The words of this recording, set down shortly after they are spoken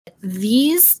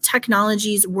These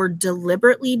technologies were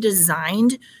deliberately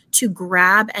designed to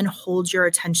grab and hold your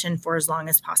attention for as long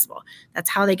as possible. That's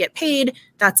how they get paid.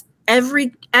 That's every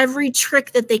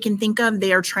trick that they can think of,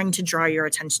 they are trying to draw your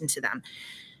attention to them.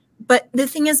 But the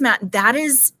thing is, Matt, that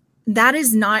is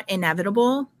not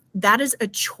inevitable. That is a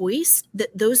choice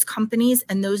that those companies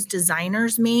and those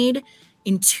designers made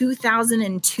in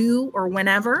 2002 or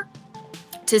whenever,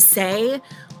 to say,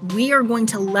 we are going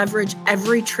to leverage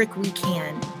every trick we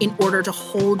can in order to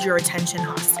hold your attention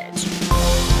hostage.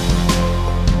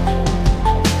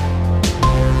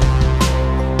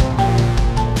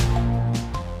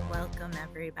 Welcome,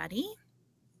 everybody.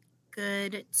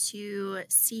 Good to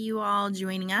see you all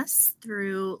joining us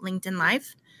through LinkedIn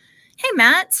Live. Hey,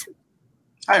 Matt.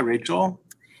 Hi, Rachel.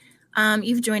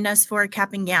 You've joined us for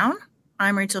Cap and Gown.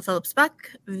 I'm Rachel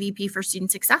Phillips-Buck, VP for Student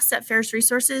Success at Ferris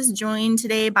Resources, joined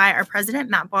today by our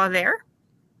president, Matt Boisvert.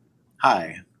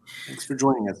 Hi, thanks for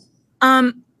joining us.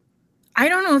 I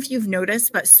don't know if you've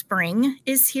noticed, but spring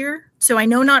is here. So I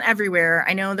know not everywhere.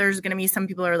 I know there's going to be some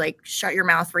people are like, shut your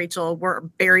mouth, Rachel, we're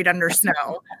buried under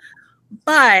snow.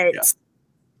 But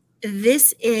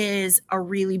This is a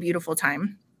really beautiful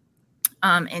time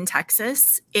in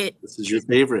Texas. This is your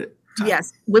favorite time.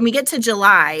 Yes. When we get to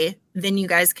July, then you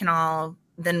guys can all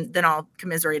then I'll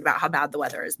commiserate about how bad the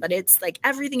weather is. But it's like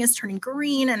everything is turning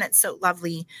green and it's so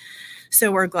lovely.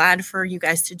 So we're glad for you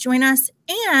guys to join us.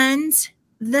 And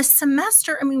the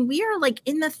semester, I mean, we are like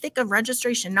in the thick of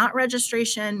registration, not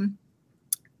registration,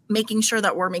 making sure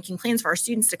that we're making plans for our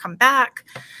students to come back.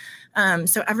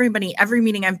 So every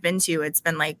meeting I've been to, it's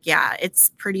been like, yeah, it's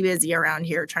pretty busy around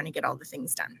here trying to get all the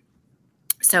things done.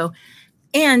 So,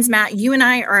 and Matt, you and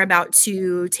I are about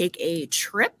to take a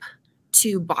trip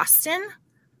to Boston.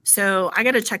 So I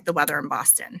got to check the weather in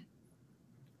Boston.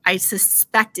 I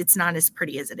suspect it's not as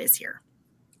pretty as it is here.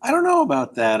 I don't know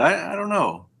about that. I don't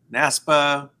know.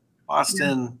 NASPA,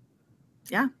 Boston.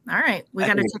 Yeah. All right. We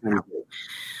got to check it out.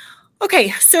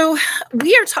 Okay, so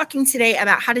we are talking today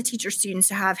about how to teach your students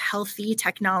to have healthy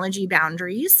technology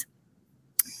boundaries.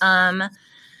 I'm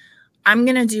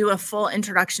going to do a full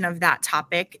introduction of that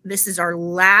topic. This is our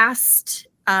last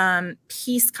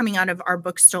piece coming out of our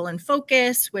book, Stolen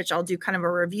Focus, which I'll do kind of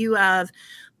a review of.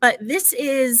 But this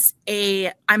is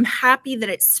I'm happy that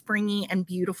it's springy and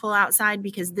beautiful outside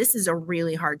because this is a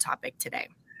really hard topic today.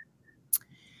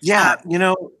 Yeah,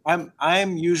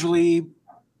 I'm usually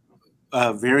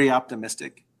very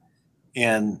optimistic,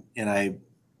 and I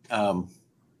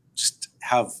just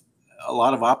have a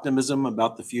lot of optimism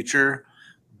about the future.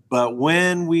 But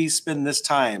when we spend this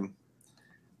time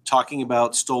talking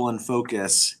about stolen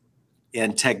focus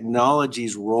and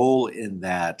technology's role in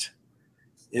that,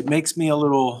 it makes me a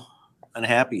little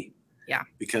unhappy. Yeah,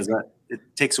 because it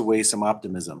takes away some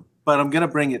optimism. But I'm going to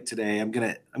bring it today. I'm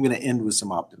going to end with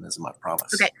some optimism, I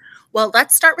promise. Okay. Well,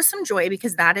 let's start with some joy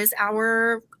because that is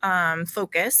our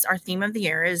focus. Our theme of the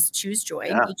year is choose joy,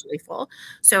 be joyful.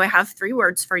 So I have 3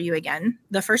 words for you again.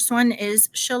 The first one is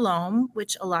shalom,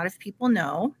 which a lot of people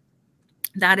know.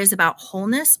 That is about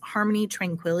wholeness, harmony,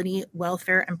 tranquility,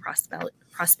 welfare, and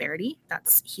prosperity.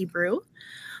 That's Hebrew.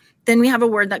 Then we have a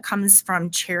word that comes from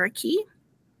Cherokee.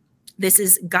 This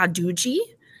is gaduji,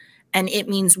 and it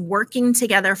means working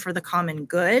together for the common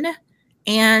good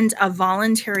and a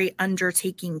voluntary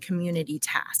undertaking community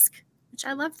task, which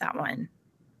I love that one.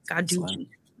 Gaduji.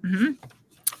 Mm-hmm.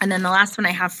 And then the last one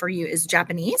I have for you is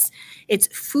Japanese. It's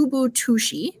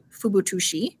fubutushi,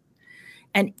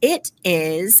 and it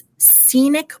is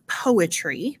scenic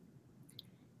poetry.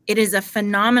 It is a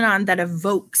phenomenon that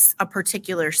evokes a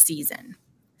particular season.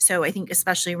 So I think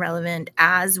especially relevant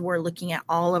as we're looking at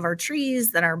all of our trees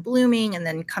that are blooming and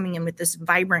then coming in with this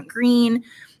vibrant green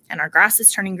and our grass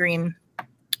is turning green.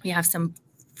 We have some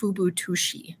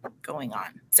fubutushi going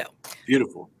on. So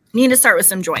beautiful. Need to start with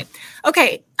some joy.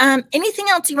 Okay. Anything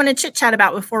else you want to chit chat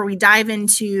about before we dive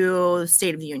into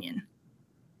State of the Union?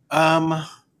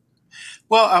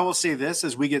 Well, I will say this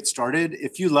as we get started.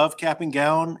 If you love Cap and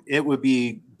Gown, it would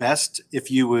be best if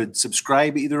you would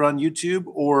subscribe either on YouTube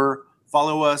or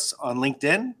follow us on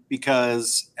LinkedIn,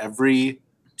 because every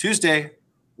Tuesday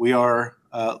we are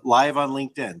live on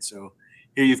LinkedIn. So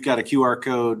here you've got a QR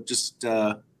code. Just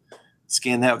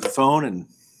scan that with the phone and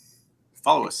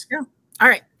follow us. Yeah. All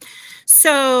right.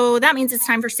 So that means it's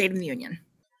time for State of the Union.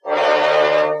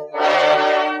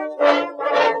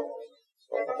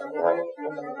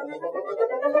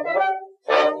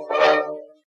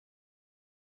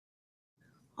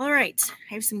 All right.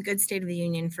 I have some good State of the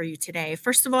Union for you today.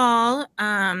 First of all,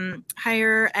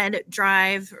 Higher Ed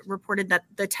Drive reported that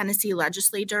the Tennessee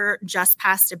legislature just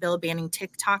passed a bill banning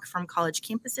TikTok from college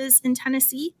campuses in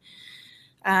Tennessee.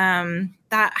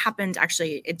 That happened.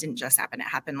 Actually, it didn't just happen. It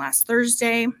happened last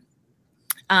Thursday.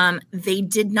 They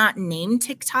did not name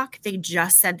TikTok. They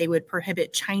just said they would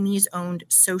prohibit Chinese-owned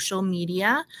social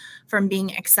media from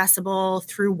being accessible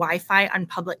through Wi-Fi on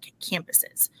public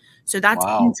campuses. So that's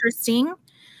interesting.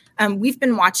 We've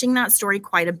been watching that story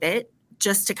quite a bit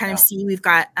just to kind of see. We've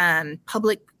got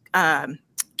public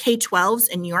K-12s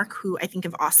in New York who I think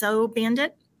have also banned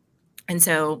it. And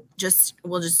so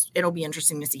it'll be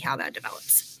interesting to see how that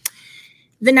develops.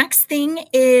 The next thing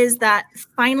is that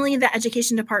finally the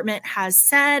education department has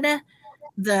said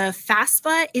the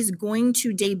FAFSA is going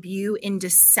to debut in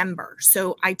December.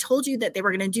 So I told you that they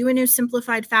were going to do a new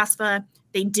simplified FAFSA.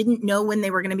 They didn't know when they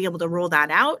were going to be able to roll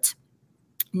that out.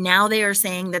 Now they are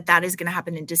saying that that is going to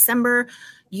happen in December.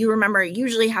 You remember it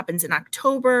usually happens in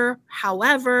October.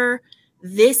 However,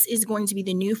 this is going to be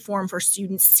the new form for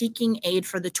students seeking aid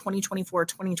for the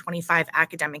 2024-2025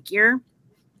 academic year.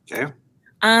 Okay.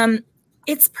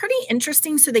 It's pretty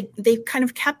interesting. So they've kind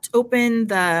of kept open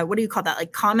the, what do you call that?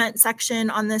 Like comment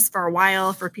section on this for a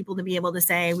while for people to be able to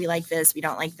say, we like this, we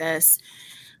don't like this.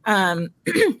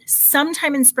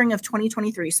 Sometime in spring of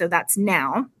 2023, so that's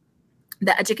now,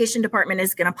 the education department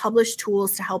is going to publish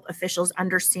tools to help officials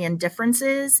understand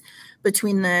differences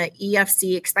between the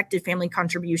EFC, expected family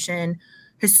contribution.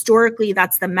 Historically,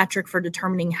 that's the metric for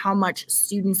determining how much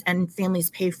students and families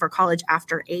pay for college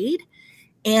after aid.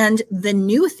 And the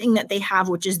new thing that they have,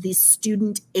 which is the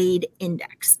student aid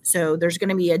index. So there's going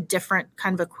to be a different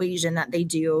kind of equation that they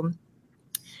do.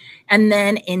 And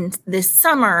then in this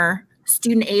summer, the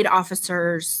student aid office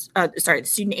is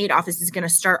going to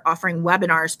start offering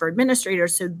webinars for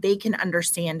administrators so they can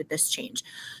understand this change.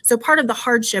 So part of the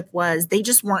hardship was they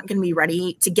just weren't going to be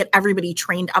ready to get everybody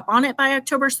trained up on it by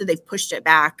October. So they've pushed it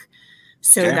back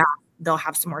so that they'll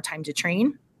have some more time to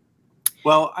train.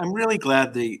 Well, I'm really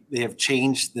glad they have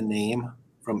changed the name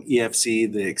from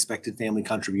EFC, the expected family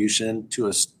contribution, to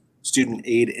a student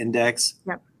aid index.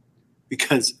 Yep.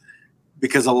 Because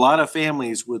a lot of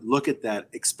families would look at that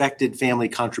expected family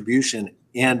contribution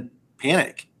and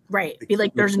panic. Right. Be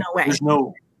like, there's no way.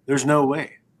 There's no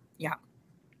way. Yeah.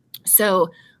 So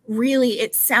really,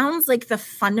 it sounds like the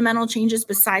fundamental changes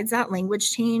besides that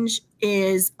language change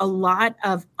is a lot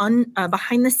of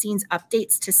behind the scenes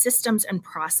updates to systems and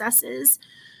processes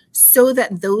so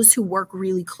that those who work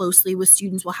really closely with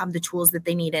students will have the tools that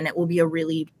they need, and it will be a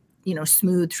really,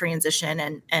 smooth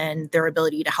transition and their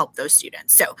ability to help those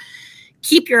students. So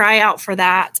keep your eye out for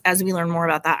that. As we learn more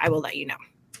about that, I will let you know.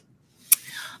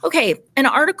 Okay, an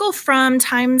article from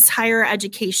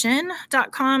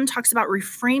TimesHigherEducation.com talks about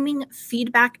reframing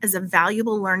feedback as a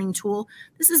valuable learning tool.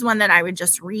 This is one that I would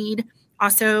just read.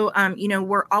 Also,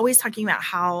 we're always talking about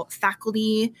how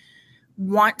faculty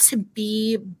want to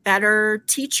be better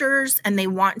teachers and they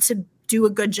want to do a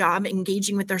good job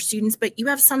engaging with their students, but you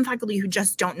have some faculty who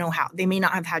just don't know how. They may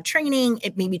not have had training.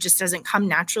 It maybe just doesn't come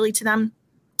naturally to them.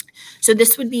 So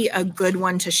this would be a good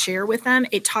one to share with them.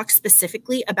 It talks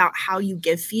specifically about how you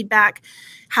give feedback,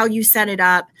 how you set it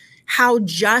up, how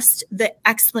just the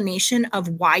explanation of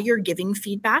why you're giving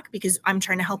feedback, because I'm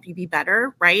trying to help you be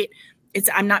better, right?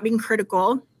 I'm not being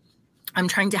critical. I'm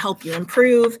trying to help you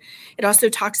improve. It also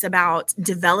talks about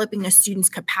developing a student's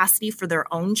capacity for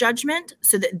their own judgment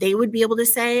so that they would be able to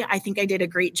say, I think I did a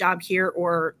great job here,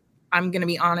 or I'm going to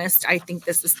be honest, I think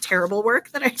this is terrible work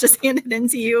that I just handed in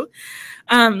to you.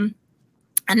 And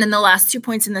then the last 2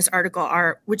 points in this article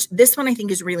are, which this one I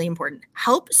think is really important,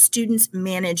 help students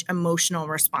manage emotional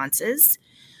responses,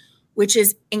 which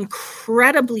is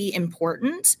incredibly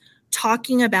important.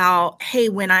 Talking about, hey,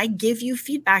 when I give you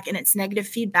feedback and it's negative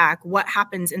feedback, what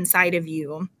happens inside of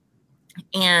you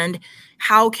and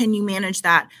how can you manage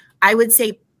that? I would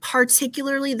say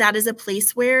particularly that is a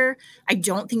place where I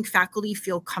don't think faculty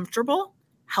feel comfortable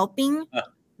helping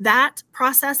that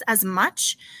process as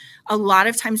much. A lot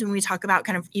of times when we talk about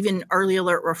kind of even early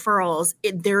alert referrals,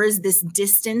 there is this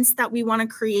distance that we want to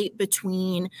create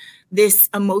between this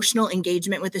emotional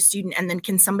engagement with the student and then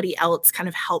can somebody else kind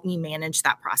of help me manage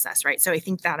that process, right? So I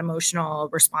think that emotional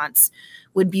response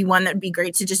would be one that would be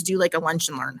great to just do like a lunch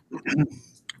and learn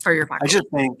for your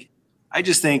faculty. I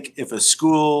just think if a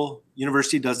school,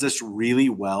 university does this really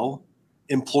well,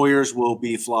 employers will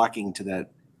be flocking to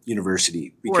that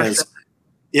university because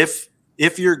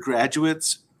if your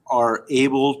graduates are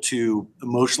able to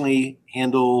emotionally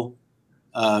handle,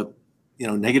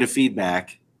 negative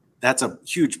feedback, that's a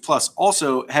huge plus.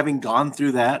 Also, having gone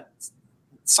through that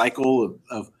cycle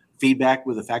of feedback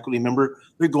with a faculty member,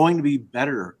 they're going to be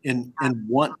better and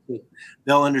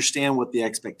they'll understand what the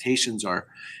expectations are.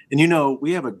 And,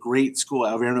 we have a great school.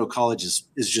 Alverno College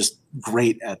is just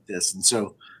great at this. And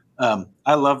so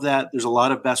I love that. There's a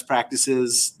lot of best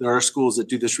practices. There are schools that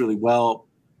do this really well.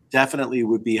 Definitely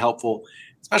would be helpful,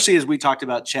 especially as we talked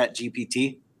about Chat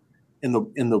GPT in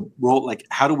the role. Like,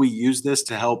 how do we use this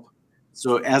to help?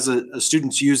 So as a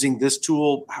student's using this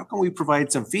tool, how can we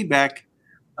provide some feedback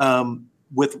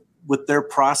with their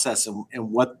process and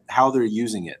how they're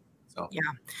using it? So yeah,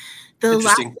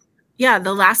 interesting.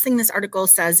 The last thing this article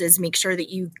says is make sure that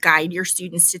you guide your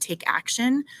students to take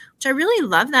action, which I really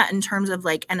love that in terms of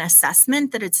like an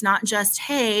assessment, that it's not just,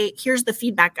 hey, here's the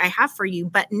feedback I have for you,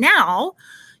 but now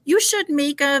you should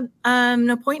make an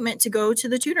appointment to go to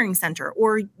the tutoring center,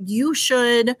 or you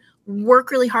should work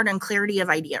really hard on clarity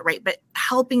of idea, right? But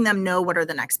helping them know what are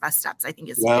the next best steps, I think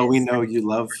is. Well, we know you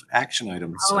love action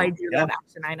items. Oh, so, I do love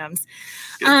action items.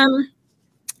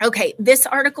 Okay, this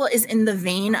article is in the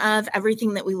vein of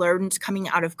everything that we learned coming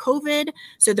out of COVID.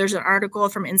 So there's an article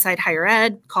from Inside Higher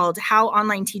Ed called How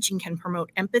Online Teaching Can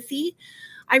Promote Empathy.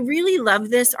 I really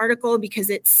love this article because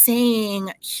it's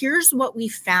saying, here's what we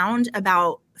found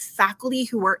about faculty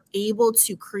who were able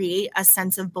to create a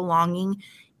sense of belonging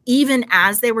even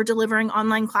as they were delivering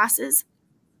online classes,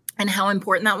 and how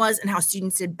important that was, and how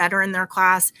students did better in their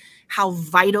class, how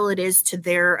vital it is to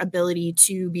their ability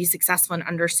to be successful and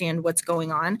understand what's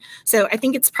going on. So I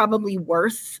think it's probably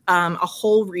worth a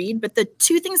whole read. But the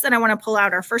two things that I want to pull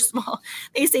out are, first of all,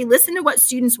 they say, listen to what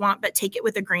students want, but take it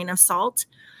with a grain of salt.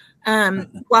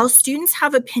 While students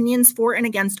have opinions for and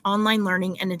against online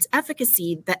learning and its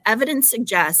efficacy, the evidence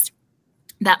suggests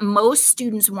that most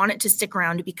students want it to stick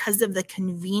around because of the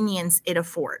convenience it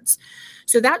affords.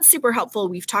 So that's super helpful.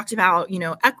 We've talked about,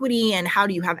 equity and how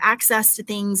do you have access to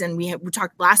things. And we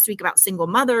talked last week about single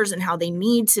mothers and how they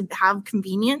need to have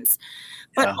convenience.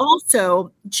 But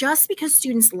also, just because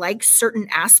students like certain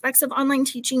aspects of online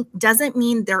teaching doesn't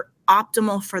mean they're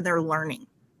optimal for their learning.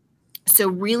 So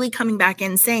really coming back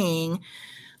and saying,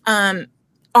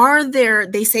 are there,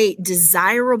 they say,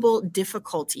 desirable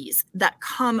difficulties that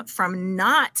come from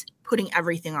not putting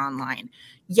everything online?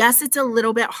 Yes, it's a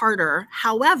little bit harder.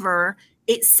 However,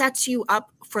 it sets you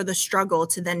up for the struggle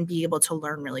to then be able to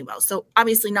learn really well. So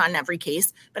obviously not in every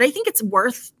case, but I think it's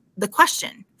worth the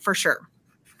question for sure.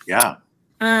 Yeah.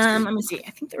 Let me see. I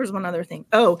think there was one other thing.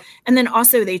 Oh, and then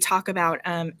also they talk about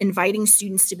inviting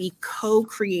students to be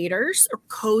co-creators or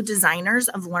co-designers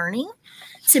of learning,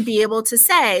 to be able to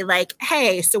say like,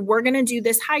 hey, so we're going to do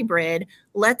this hybrid.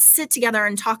 Let's sit together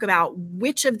and talk about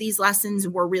which of these lessons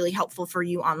were really helpful for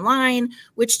you online.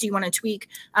 Which do you want to tweak?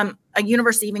 A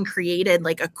university even created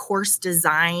like a course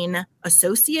design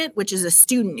associate, which is a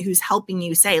student who's helping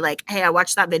you say like, hey, I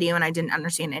watched that video and I didn't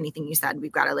understand anything you said.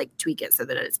 We've got to like tweak it so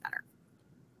that it's better.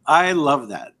 I love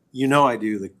that. I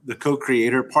do the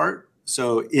co-creator part.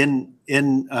 So in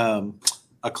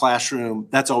a classroom,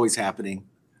 that's always happening.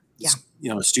 Yeah.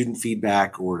 Student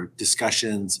feedback or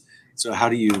discussions. So how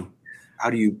are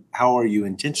you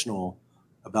intentional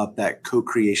about that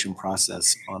co-creation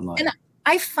process online? And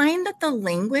I find that the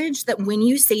language that when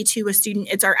you say to a student,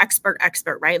 it's our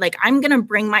expert, right? Like, I'm going to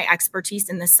bring my expertise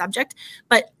in this subject,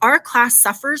 but our class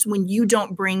suffers when you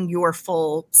don't bring your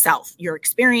full self, your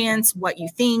experience, what you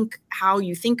think, how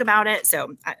you think about it.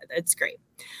 So it's great.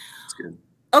 That's good.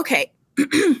 Okay.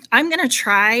 I'm going to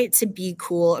try to be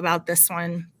cool about this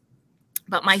one,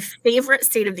 but my favorite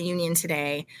State of the Union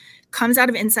today comes out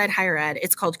of Inside Higher Ed.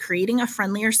 It's called Creating a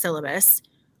Friendlier Syllabus.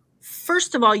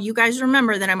 First of all, you guys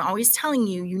remember that I'm always telling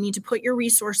you, you need to put your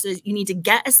resources, you need to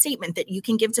get a statement that you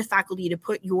can give to faculty to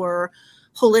put your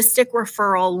holistic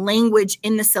referral language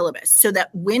in the syllabus, so that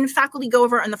when faculty go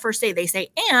over on the first day, they say,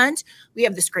 and we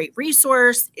have this great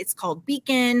resource. It's called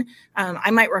Beacon. I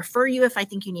might refer you if I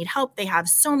think you need help. They have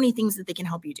so many things that they can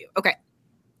help you do. Okay.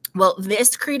 Well,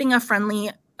 this Creating a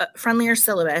Friendlier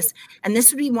Syllabus, and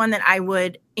this would be one that I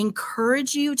would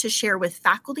encourage you to share with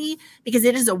faculty, because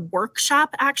it is a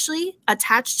workshop actually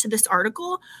attached to this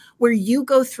article where you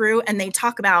go through and they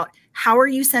talk about how are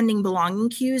you sending belonging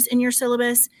cues in your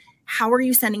syllabus? How are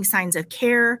you sending signs of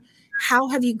care? How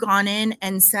have you gone in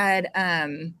and said,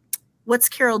 what's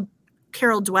Carol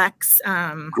Dweck's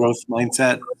growth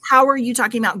mindset? How are you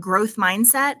talking about growth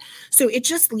mindset? So it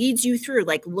just leads you through,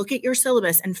 like, look at your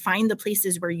syllabus and find the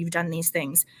places where you've done these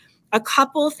things. A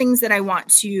couple things that I want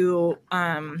to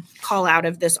call out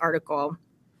of this article.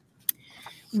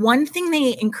 One thing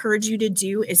they encourage you to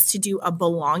do is to do a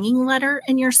belonging letter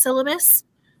in your syllabus,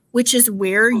 which is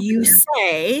where you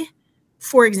say,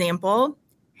 for example,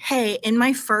 hey, in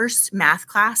my first math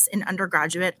class in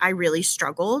undergraduate, I really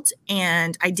struggled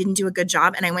and I didn't do a good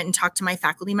job. And I went and talked to my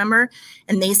faculty member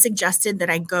and they suggested that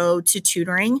I go to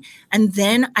tutoring. And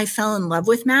then I fell in love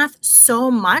with math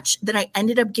so much that I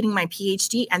ended up getting my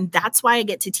PhD. And that's why I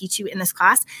get to teach you in this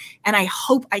class. And I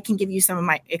hope I can give you some of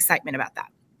my excitement about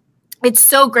that. It's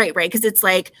so great, right? Because it's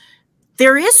like,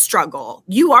 there is struggle.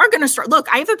 You are going to struggle. Look,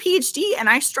 I have a PhD and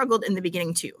I struggled in the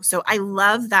beginning too. So I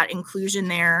love that inclusion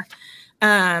there.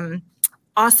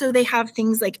 Also, they have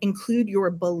things like include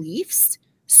your beliefs.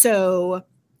 So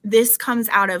this comes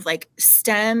out of like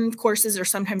STEM courses or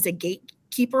sometimes a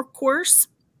gatekeeper course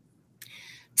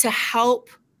to help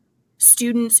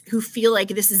students who feel like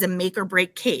this is a make or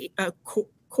break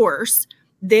course.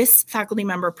 This faculty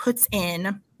member puts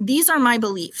in, these are my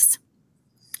beliefs.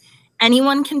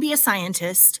 Anyone can be a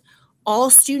scientist. All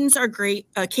students are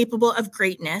capable of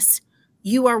greatness.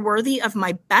 You are worthy of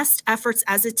my best efforts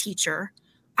as a teacher.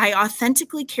 I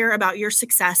authentically care about your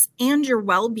success and your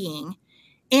well-being.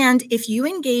 And if you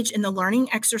engage in the learning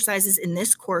exercises in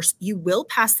this course, you will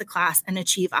pass the class and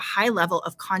achieve a high level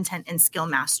of content and skill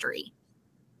mastery.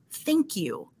 Thank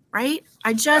you, right?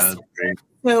 We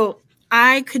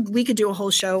could do a whole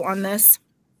show on this,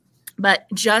 but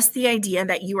just the idea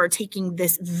that you are taking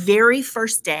this very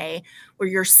first day where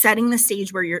you're setting the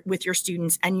stage where you're with your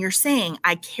students and you're saying,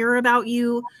 I care about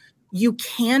you. You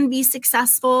can be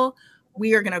successful.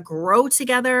 We are going to grow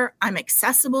together. I'm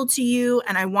accessible to you.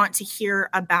 And I want to hear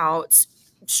about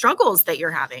struggles that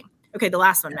you're having. Okay, the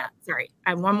last one, Matt. Sorry, I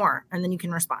have one more and then you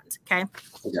can respond. Okay.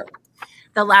 Yeah.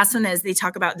 The last one is they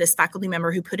talk about this faculty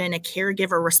member who put in a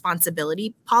caregiver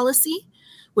responsibility policy,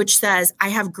 which says, I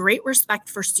have great respect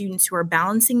for students who are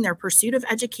balancing their pursuit of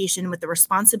education with the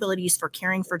responsibilities for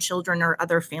caring for children or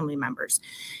other family members.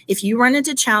 If you run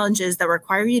into challenges that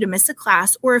require you to miss a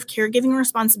class, or if caregiving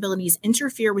responsibilities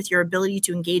interfere with your ability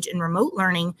to engage in remote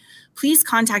learning, please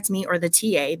contact me or the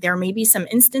TA. There may be some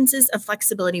instances of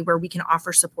flexibility where we can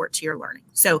offer support to your learning.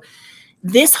 So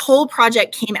this whole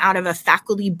project came out of a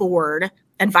faculty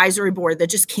advisory board that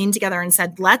just came together and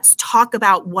said, let's talk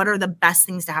about what are the best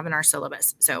things to have in our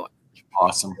syllabus. So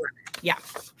awesome. Yeah,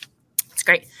 it's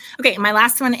great. Okay, my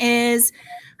last one is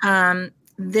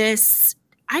this.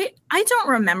 I don't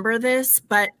remember this,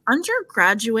 but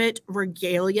undergraduate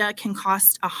regalia can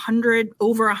cost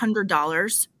over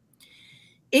 $100.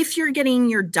 If you're getting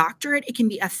your doctorate, it can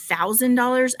be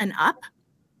 $1,000 and up.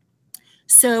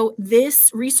 So this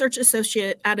research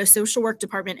associate at a social work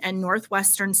department at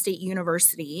Northwestern State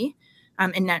University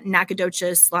in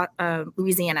Nacogdoches,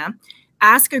 Louisiana,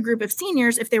 asked a group of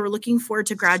seniors if they were looking forward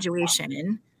to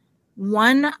graduation.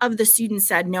 One of the students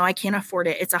said, no, I can't afford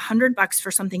it. It's $100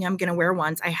 for something I'm going to wear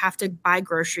once. I have to buy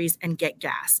groceries and get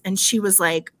gas. And she was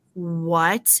like,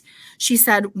 what? She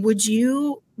said, would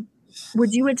you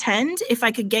attend if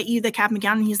I could get you the cap and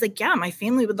gown? And he's like, yeah, my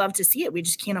family would love to see it. We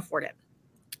just can't afford it.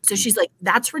 So she's like,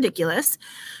 that's ridiculous.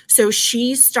 So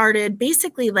she started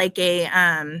basically like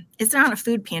it's not a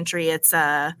food pantry. It's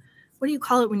what do you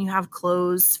call it when you have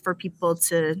clothes for people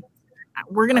to,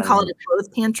 we're going to call it a clothes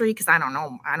pantry because I don't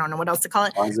know what else to call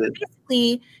it.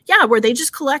 Basically, yeah, where they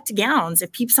just collect gowns.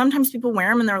 Sometimes people wear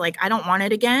them and they're like, I don't want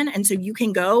it again. And so you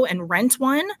can go and rent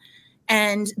one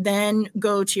and then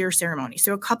go to your ceremony.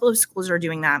 So a couple of schools are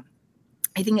doing that.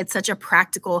 I think it's such a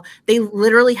practical, they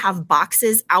literally have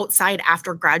boxes outside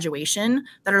after graduation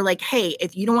that are like, hey,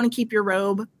 if you don't want to keep your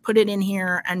robe, put it in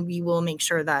here and we will make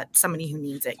sure that somebody who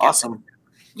needs it. Awesome.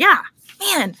 Yeah,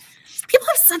 man, people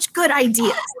have such good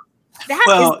ideas.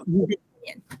 Oh,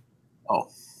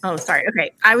 sorry.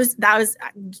 Okay.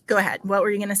 Go ahead. What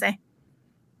were you going to say?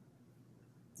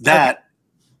 That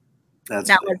was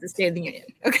the State of the Union.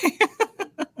 Okay.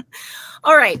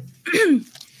 All right.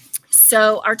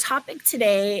 So our topic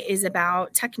today is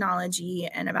about technology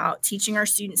and about teaching our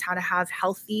students how to have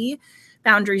healthy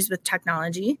boundaries with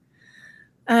technology.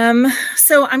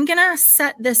 So I'm going to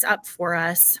set this up for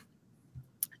us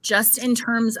just in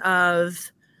terms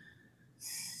of,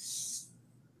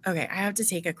 okay, I have to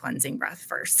take a cleansing breath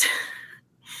first.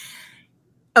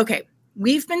 Okay,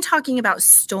 we've been talking about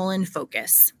stolen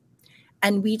focus.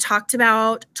 And we talked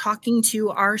about talking to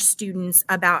our students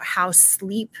about how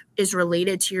sleep is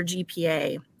related to your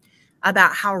GPA,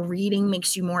 about how reading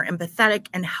makes you more empathetic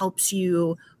and helps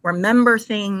you remember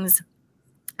things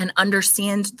and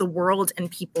understand the world and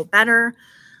people better.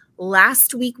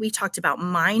 Last week, we talked about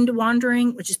mind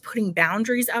wandering, which is putting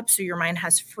boundaries up so your mind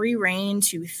has free reign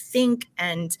to think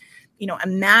and,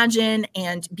 imagine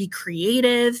and be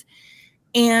creative.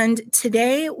 And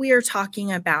today we are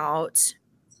talking about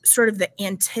sort of the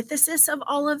antithesis of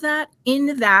all of that,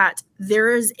 in that there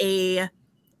is I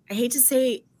hate to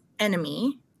say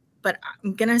enemy, but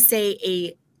I'm going to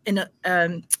say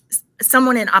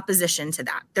someone in opposition to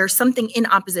that. There's something in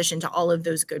opposition to all of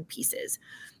those good pieces.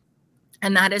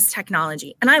 And that is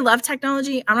technology. And I love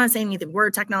technology. I'm not saying anything. We're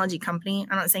a technology company.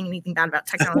 I'm not saying anything bad about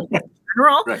technology in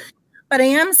general. Right. But I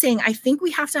am saying I think we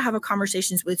have to have a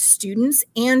conversations with students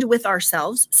and with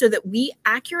ourselves so that we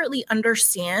accurately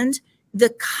understand the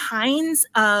kinds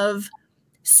of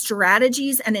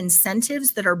strategies and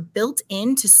incentives that are built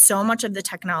into so much of the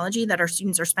technology that our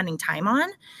students are spending time on.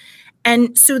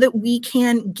 And so that we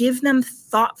can give them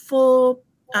thoughtful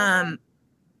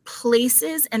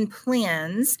places and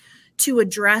plans to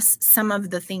address some of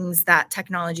the things that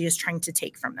technology is trying to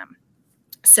take from them.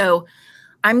 So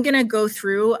I'm going to go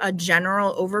through a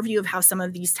general overview of how some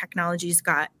of these technologies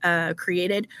got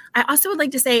created. I also would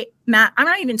like to say, Matt, I'm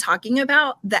not even talking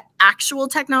about the actual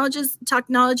technologies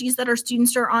that our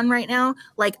students are on right now.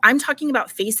 Like, I'm talking about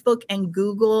Facebook and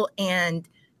Google and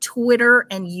Twitter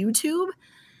and YouTube.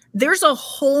 There's a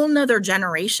whole nother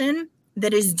generation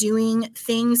that is doing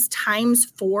things times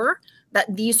 4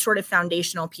 that these sort of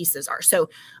foundational pieces are. So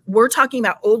we're talking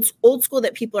about old school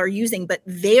that people are using, but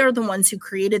they are the ones who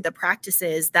created the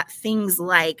practices that things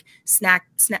like Snapchat.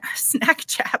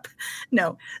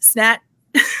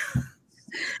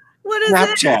 What is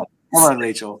Snapchat. Come on,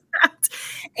 Rachel.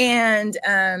 And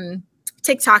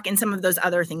TikTok and some of those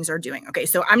other things are doing. Okay,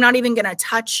 so I'm not even going to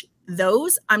touch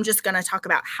those. I'm just going to talk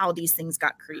about how these things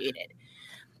got created.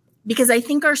 Because I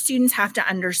think our students have to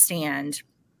understand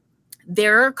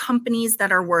there are companies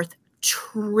that are worth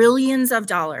trillions of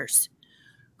dollars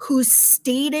whose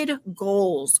stated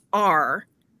goals are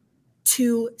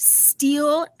to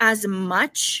steal as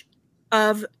much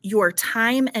of your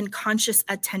time and conscious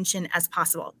attention as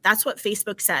possible. That's what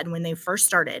Facebook said when they first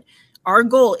started. Our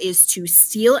goal is to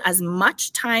steal as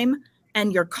much time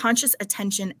and your conscious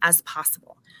attention as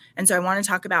possible. And so I want to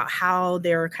talk about how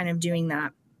they're kind of doing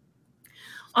that.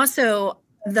 Also,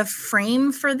 the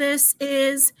frame for this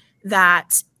is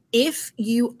that if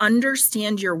you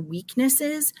understand your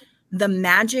weaknesses, the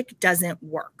magic doesn't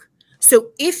work. So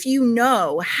if you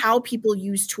know how people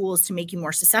use tools to make you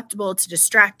more susceptible, to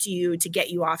distract you, to get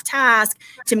you off task,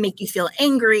 to make you feel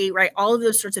angry, right? All of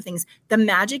those sorts of things, the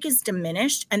magic is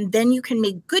diminished, and then you can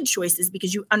make good choices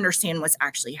because you understand what's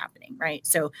actually happening, right?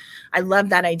 So I love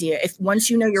that idea. If once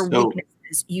you know your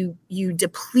weaknesses, you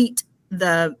deplete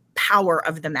the power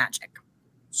of the magic.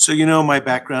 So, my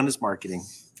background is marketing.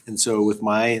 And so with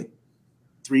my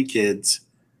 3 kids,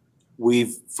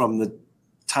 we've, from the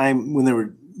time when they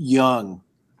were young,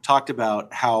 talked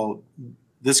about how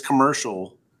is this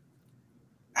commercial?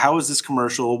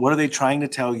 What are they trying to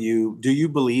tell you? Do you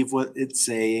believe what it's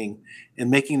saying? And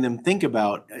making them think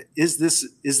about, is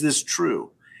this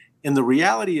true? And the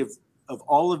reality of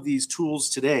all of these tools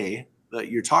today that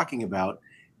you're talking about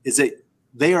is that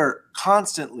they are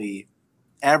constantly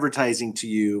advertising to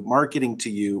you, marketing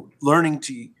to you, learning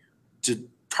to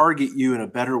target you in a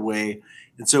better way.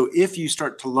 And so if you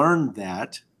start to learn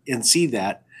that and see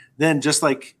that, then just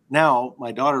like now,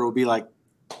 my daughter will be like,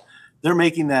 they're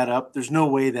making that up. There's no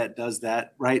way that does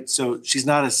that, right? So she's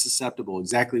not as susceptible,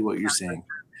 exactly what you're saying.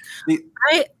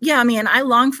 I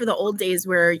long for the old days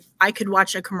where I could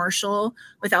watch a commercial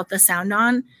without the sound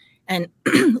on. And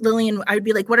Lillian, I would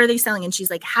be like, what are they selling? And she's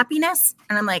like, happiness.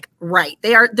 And I'm like, right.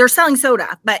 They're selling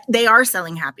soda, but they are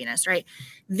selling happiness, right?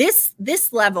 This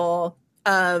level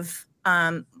of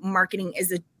marketing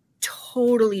is a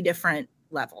totally different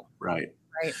level. Right.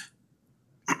 Right.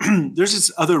 There's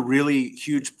this other really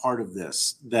huge part of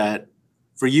this that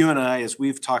for you and I, as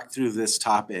we've talked through this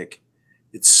topic,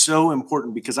 it's so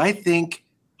important because I think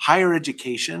higher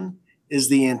education is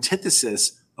the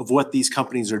antithesis of what these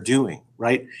companies are doing,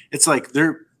 right? It's like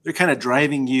they're kind of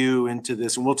driving you into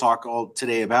this, and we'll talk all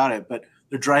today about it, but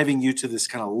they're driving you to this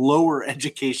kind of lower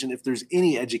education, if there's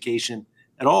any education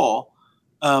at all.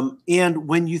 And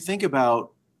when you think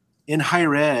about in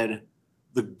higher ed,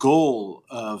 the goal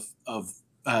of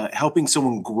helping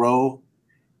someone grow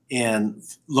and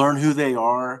learn who they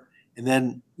are, and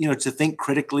then, to think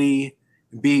critically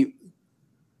and be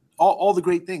all the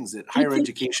great things that higher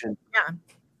education.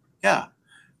 Yeah.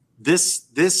 This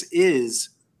is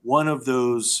one of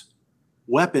those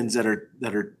weapons that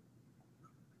are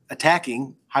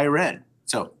attacking higher ed.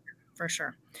 So for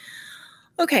sure.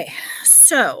 Okay.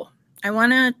 So I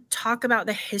want to talk about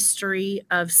the history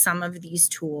of some of these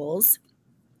tools,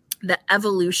 the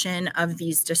evolution of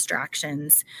these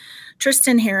distractions.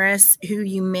 Tristan Harris, who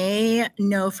you may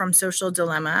know from Social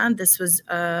Dilemma, this was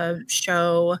a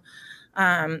show,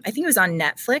 I think it was on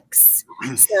Netflix.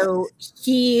 So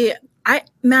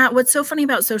Matt, what's so funny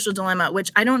about Social Dilemma,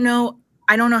 which I don't know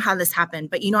I don't know how this happened,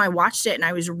 but I watched it and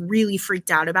I was really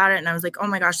freaked out about it. And I was like, oh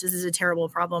my gosh, this is a terrible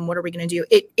problem. What are we going to do?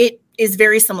 It is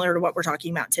very similar to what we're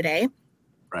talking about today.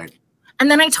 Right.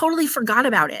 And then I totally forgot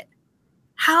about it.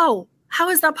 How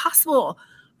is that possible?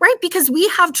 Right? Because we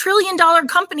have trillion-dollar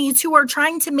companies who are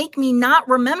trying to make me not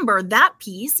remember that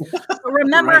piece, but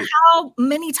remember right. how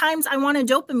many times I want a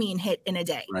dopamine hit in a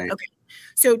day. Right. Okay.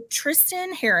 So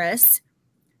Tristan Harris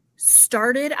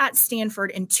started at Stanford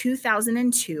in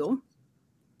 2002.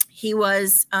 He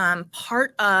was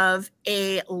part of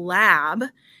a lab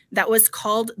that was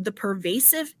called the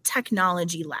Pervasive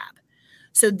Technology Lab.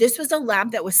 So this was a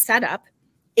lab that was set up.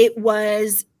 It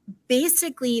was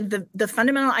basically the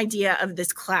fundamental idea of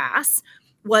this class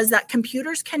was that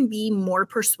computers can be more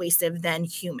persuasive than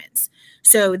humans.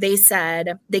 So they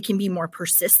said they can be more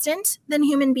persistent than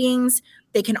human beings.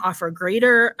 They can offer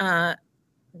greater,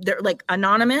 they're like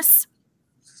anonymous,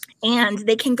 and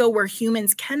they can go where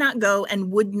humans cannot go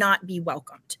and would not be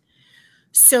welcomed.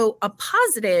 So a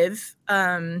positive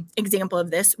example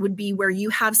of this would be where you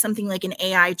have something like an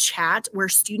AI chat where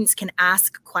students can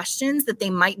ask questions that they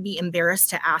might be embarrassed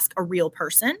to ask a real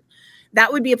person.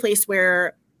 That would be a place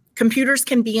where computers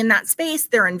can be in that space.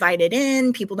 They're invited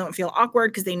in. People don't feel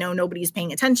awkward because they know nobody's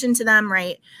paying attention to them,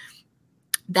 right?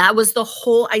 That was the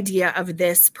whole idea of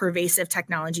this Pervasive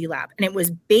Technology Lab. And it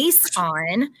was based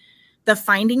on the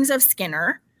findings of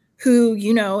Skinner, who,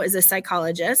 is a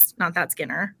psychologist, not that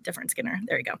Skinner, different Skinner,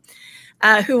 there you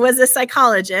go, who was a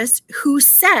psychologist who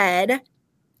said,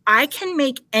 I can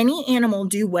make any animal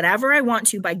do whatever I want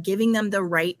to by giving them the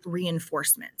right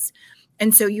reinforcements.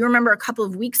 And so you remember a couple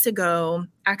of weeks ago,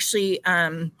 actually,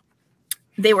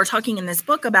 they were talking in this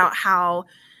book about how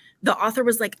the author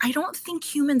was like, I don't think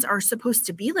humans are supposed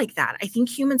to be like that. I think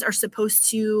humans are supposed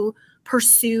to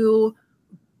pursue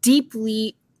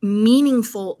deeply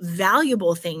meaningful,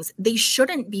 valuable things. They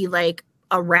shouldn't be like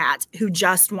a rat who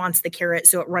just wants the carrot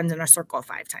so it runs in a circle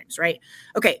 5 times, right?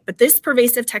 Okay, but this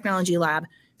Pervasive Technology Lab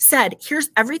said,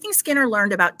 here's everything Skinner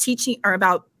learned about teaching or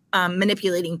about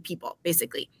manipulating people,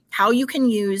 basically. How you can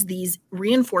use these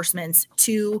reinforcements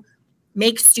to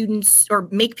make students or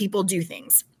make people do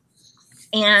things.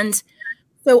 And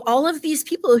so all of these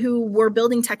people who were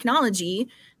building technology,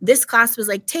 this class was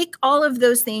like, take all of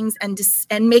those things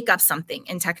and make up something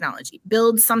in technology,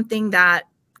 build something that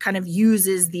kind of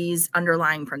uses these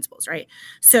underlying principles, right?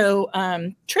 So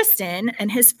Tristan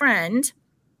and his friend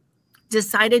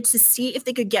decided to see if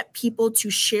they could get people to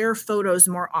share photos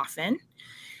more often.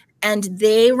 And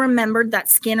they remembered that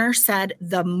Skinner said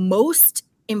the most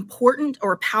important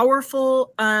or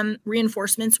powerful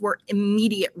reinforcements were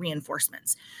immediate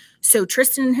reinforcements. So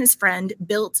Tristan and his friend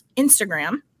built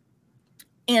Instagram,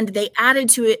 and they added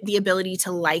to it the ability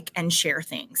to like and share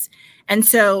things. And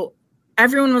so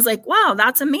everyone was like, wow,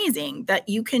 that's amazing that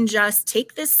you can just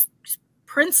take this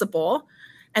principle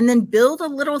and then build a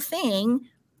little thing.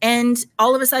 And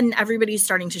all of a sudden, everybody's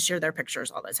starting to share their pictures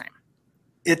all the time.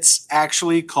 It's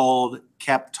actually called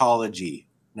captology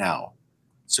now.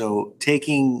 So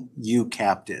taking you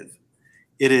captive.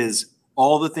 It is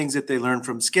all the things that they learned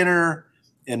from Skinner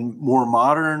and more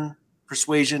modern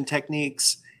persuasion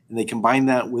techniques, and they combine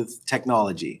that with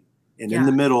technology. And in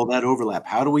the middle, that overlap.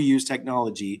 How do we use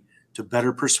technology to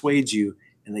better persuade you?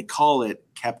 And they call it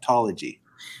captology.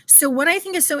 So what I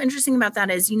think is so interesting about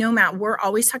that is, Matt, we're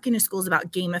always talking to schools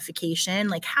about gamification.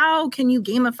 Like, how can you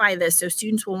gamify this so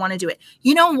students will want to do it?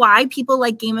 You know why people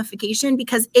like gamification?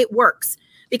 Because it works.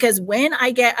 Because when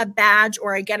I get a badge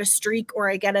or I get a streak or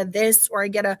I get a this or I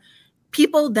get a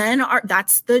people then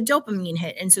that's the dopamine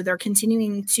hit. And so they're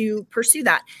continuing to pursue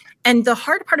that. And the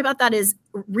hard part about that is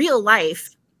real life.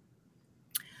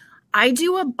 I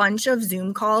do a bunch of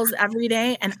Zoom calls every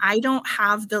day, and I don't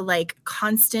have the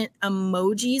constant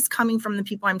emojis coming from the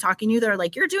people I'm talking to. They're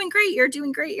like, you're doing great. You're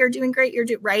doing great. You're doing great. You're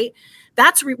doing right.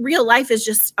 That's real life is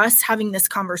just us having this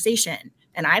conversation.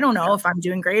 And I don't know if I'm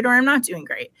doing great or I'm not doing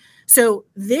great. So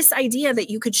this idea that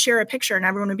you could share a picture and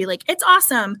everyone would be like, it's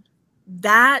awesome.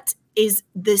 That is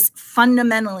this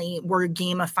fundamentally, we're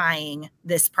gamifying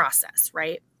this process,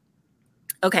 right?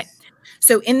 Okay.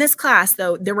 So in this class,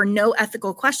 though, there were no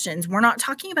ethical questions. We're not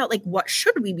talking about what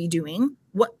should we be doing,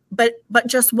 but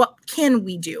just what can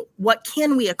we do? What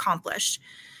can we accomplish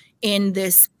in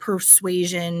this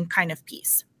persuasion kind of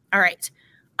piece? All right.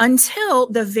 Until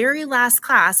the very last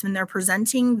class when they're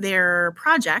presenting their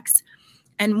projects,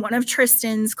 and one of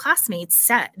Tristan's classmates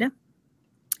said,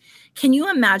 can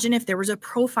you imagine if there was a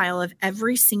profile of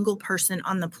every single person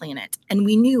on the planet and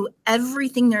we knew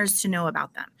everything there is to know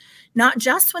about them? Not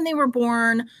just when they were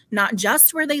born, not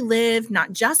just where they lived,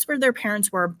 not just where their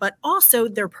parents were, but also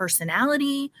their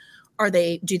personality,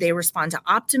 Do they respond to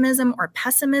optimism or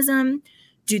pessimism?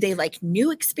 Do they like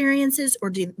new experiences, or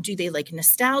do they like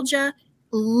nostalgia?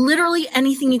 Literally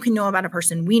anything you can know about a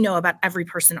person, we know about every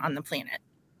person on the planet.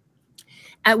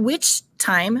 At which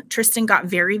time Tristan got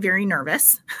very, very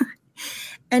nervous.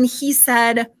 And he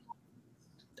said,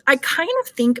 I kind of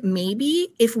think maybe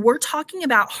if we're talking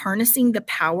about harnessing the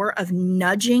power of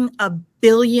nudging 1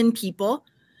 billion people,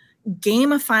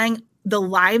 gamifying the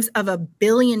lives of 1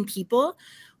 billion people,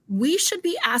 we should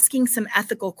be asking some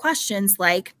ethical questions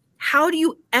like, how do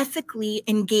you ethically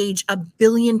engage 1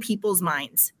 billion people's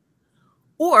minds?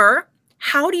 Or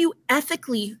how do you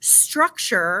ethically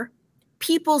structure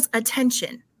people's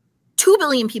attention? 2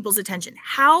 billion people's attention.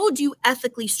 How do you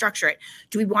ethically structure it?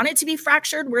 Do we want it to be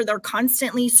fractured where they're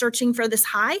constantly searching for this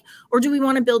high, or do we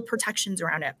want to build protections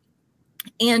around it?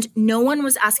 And no one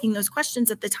was asking those questions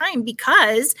at the time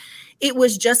because it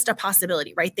was just a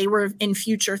possibility, right? They were in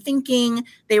future thinking.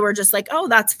 They were just like, oh,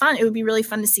 that's fun. It would be really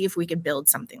fun to see if we could build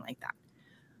something like that.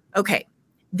 Okay.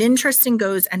 Then Tristan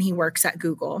goes and he works at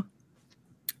Google.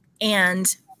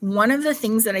 And one of the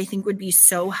things that I think would be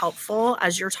so helpful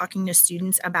as you're talking to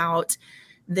students about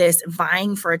this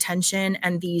vying for attention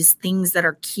and these things that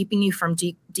are keeping you from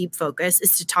deep focus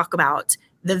is to talk about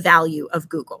the value of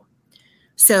Google.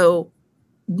 So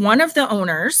one of the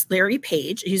owners, Larry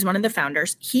Page, he's one of the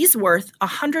founders, he's worth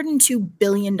 $102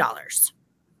 billion.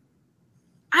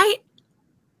 I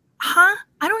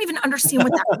don't even understand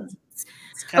what that means.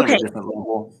 It's kind of a different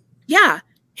level. Yeah.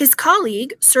 His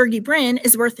colleague, Sergey Brin,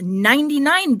 is worth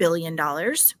 $99 billion.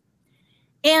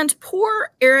 And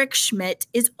poor Eric Schmidt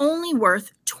is only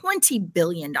worth $20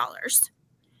 billion.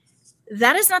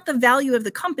 That is not the value of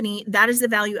the company. That is the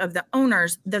value of the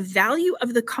owners. The value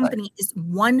of the company is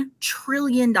 $1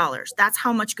 trillion. That's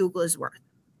how much Google is worth.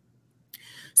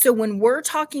 So when we're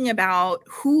talking about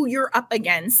who you're up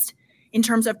against in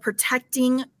terms of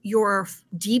protecting your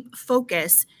deep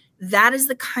focus, that is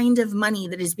the kind of money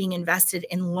that is being invested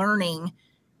in learning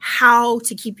how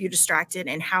to keep you distracted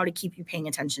and how to keep you paying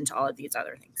attention to all of these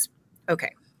other things. Okay.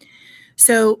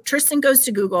 So Tristan goes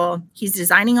to Google. He's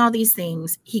designing all these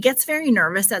things. He gets very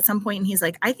nervous at some point and he's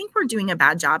like, I think we're doing a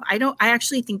bad job. I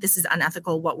actually think this is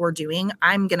unethical what we're doing.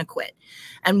 I'm going to quit.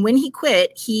 And when he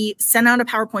quit, he sent out a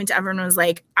PowerPoint to everyone and was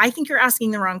like, I think you're asking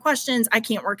the wrong questions. I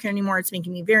can't work here anymore. It's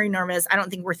making me very nervous. I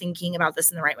don't think we're thinking about this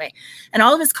in the right way. And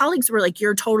all of his colleagues were like,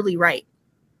 you're totally right.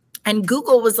 And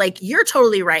Google was like, you're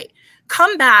totally right.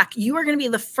 Come back. You are going to be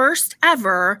the first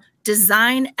ever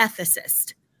design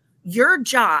ethicist. Your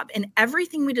job in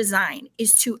everything we design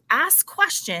is to ask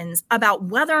questions about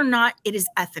whether or not it is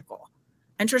ethical.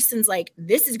 And Tristan's like,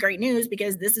 this is great news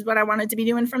because this is what I wanted to be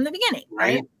doing from the beginning,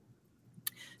 right?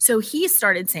 So he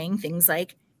started saying things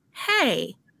like,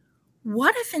 hey,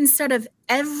 what if instead of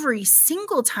every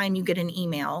single time you get an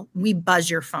email, we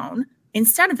buzz your phone?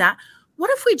 Instead of that,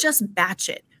 what if we just batch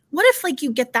it? What if like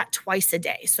you get that twice a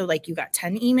day? So like you got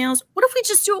 10 emails. What if we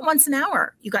just do it once an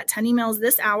hour? You got 10 emails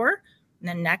this hour. And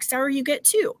then next hour you get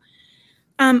 2.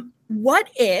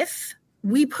 What if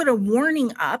we put a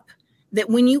warning up that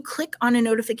when you click on a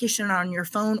notification on your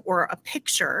phone or a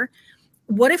picture,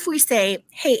 what if we say,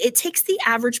 hey, it takes the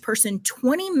average person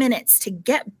 20 minutes to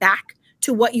get back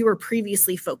to what you were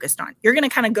previously focused on. You're going to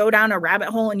kind of go down a rabbit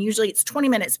hole and usually it's 20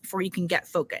 minutes before you can get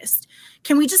focused.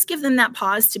 Can we just give them that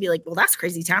pause to be like, well, that's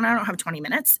crazy town. I don't have 20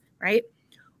 minutes, right?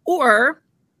 Or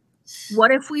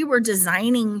what if we were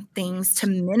designing things to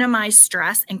minimize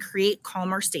stress and create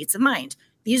calmer states of mind?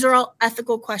 These are all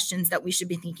ethical questions that we should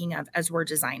be thinking of as we're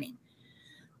designing.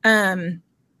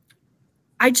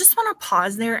 I just want to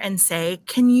pause there and say,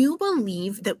 can you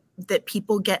believe that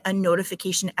people get a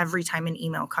notification every time an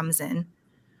email comes in?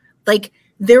 Like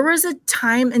there was a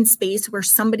time and space where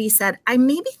somebody said, I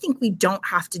maybe think we don't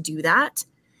have to do that.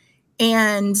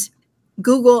 And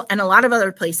Google and a lot of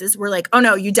other places were like, oh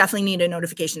no, you definitely need a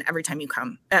notification every time you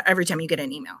get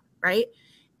an email, right?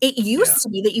 It used to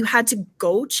be that you had to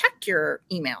go check your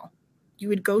email. You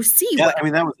would go see. Yeah, I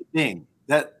mean, that was the thing.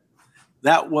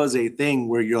 That was a thing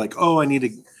where you're like, oh, I need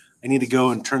to go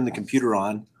and turn the computer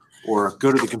on or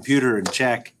go to the computer and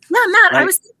check. Yeah, Matt, right? I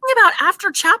was thinking about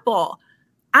after chapel.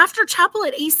 After chapel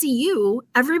at ACU,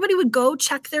 everybody would go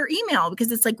check their email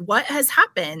because it's like, what has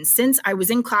happened since I was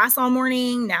in class all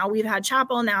morning? Now we've had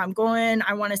chapel. Now I'm going.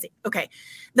 I want to say, okay.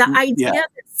 The idea that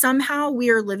somehow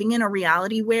we are living in a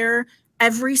reality where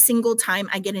every single time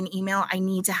I get an email, I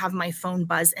need to have my phone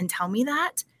buzz and tell me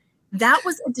that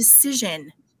was a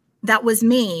decision that was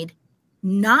made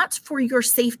not for your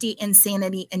safety and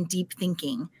sanity and deep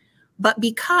thinking, but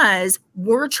because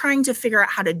we're trying to figure out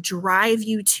how to drive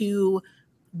you to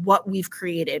what we've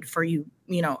created for you,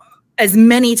 as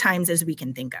many times as we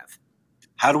can think of.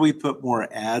 How do we put more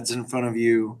ads in front of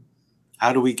you?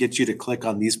 How do we get you to click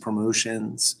on these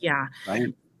promotions? Yeah.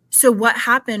 Right. So what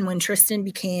happened when Tristan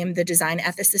became the design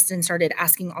ethicist and started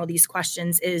asking all these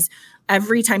questions is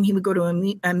every time he would go to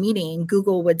a meeting,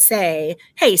 Google would say,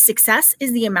 hey, success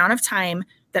is the amount of time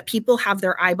that people have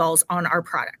their eyeballs on our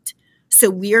product.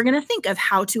 So we are going to think of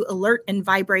how to alert and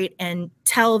vibrate and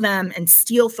tell them and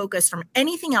steal focus from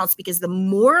anything else, because the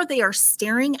more they are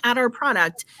staring at our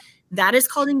product, that is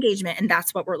called engagement. And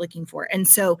that's what we're looking for. And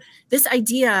so this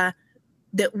idea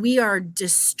that we are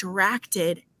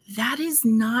distracted, that is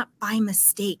not by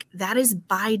mistake. That is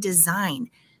by design.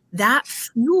 That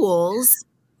fuels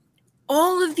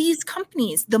all of these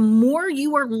companies. The more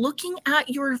you are looking at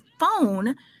your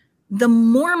phone, the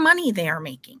more money they are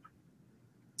making.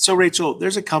 So, Rachel,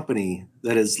 there's a company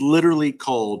that is literally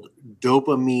called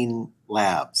Dopamine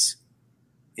Labs,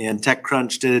 and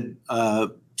TechCrunch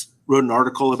wrote an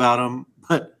article about them.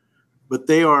 But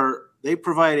they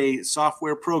provide a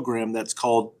software program that's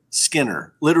called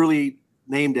Skinner, literally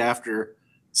named after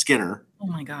Skinner. Oh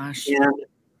my gosh!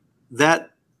 And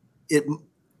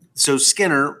so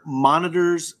Skinner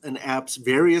monitors an app's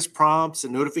various prompts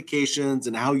and notifications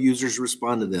and how users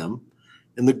respond to them.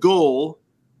 And the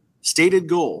stated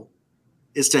goal,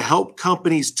 is to help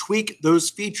companies tweak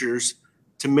those features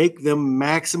to make them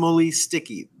maximally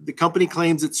sticky. The company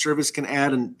claims its service can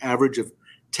add an average of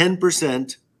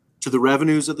 10% to the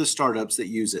revenues of the startups that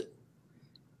use it.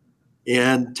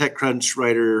 And TechCrunch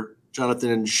writer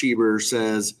Jonathan Schieber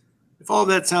says, if all of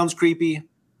that sounds creepy,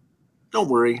 don't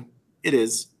worry, it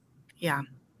is. Yeah.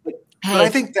 But I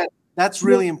think that's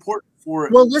really important for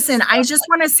it. Well, listen, I just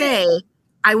want to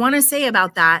say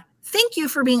about that, thank you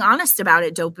for being honest about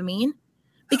it, Dopamine,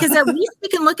 because at least we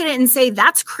can look at it and say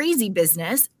that's crazy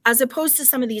business, as opposed to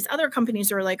some of these other companies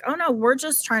who are like, oh no, we're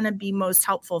just trying to be most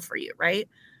helpful for you, right?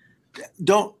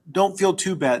 Don't feel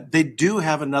too bad. They do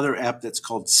have another app that's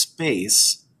called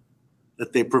Space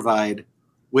that they provide,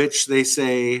 which they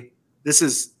say this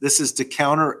is to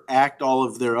counteract all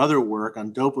of their other work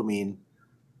on dopamine.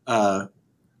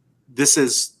 This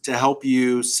is to help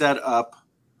you set up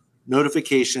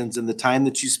notifications and the time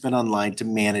that you spend online to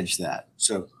manage that.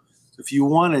 So if you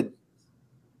wanted,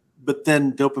 but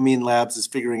then Dopamine Labs is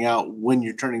figuring out when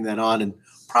you're turning that on and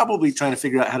probably trying to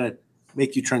figure out how to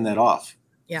make you turn that off.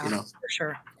 Yeah, for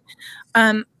sure.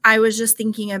 I was just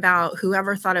thinking about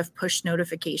whoever thought of push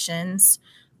notifications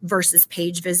versus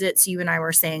page visits. You and I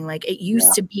were saying, like, it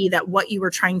used to be that what you were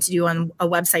trying to do on a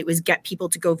website was get people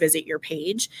to go visit your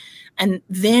page. And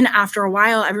then after a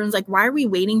while, everyone's like, why are we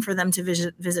waiting for them to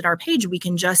visit our page? We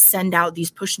can just send out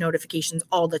these push notifications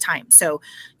all the time. So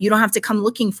you don't have to come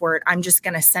looking for it. I'm just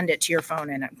going to send it to your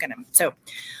phone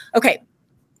okay.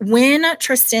 When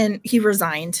Tristan, he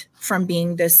resigned from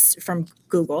from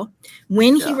Google.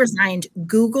 When he resigned,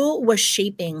 Google was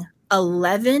shaping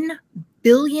 11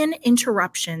 billion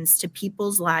interruptions to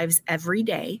people's lives every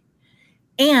day.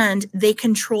 And they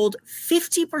controlled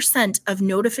 50% of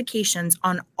notifications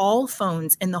on all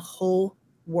phones in the whole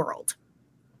world.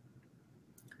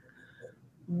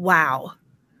 Wow.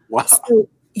 So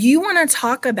you want to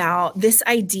talk about this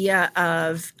idea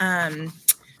of,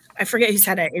 I forget who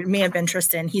said it. It may have been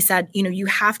Tristan. He said, you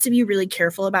have to be really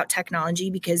careful about technology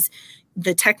because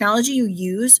the technology you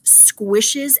use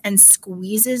squishes and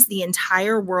squeezes the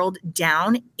entire world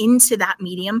down into that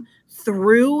medium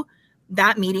through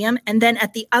that medium. And then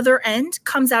at the other end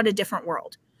comes out a different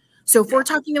world. So if we're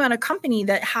talking about a company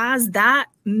that has that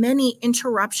many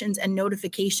interruptions and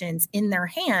notifications in their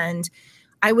hand,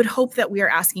 I would hope that we are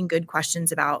asking good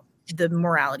questions about the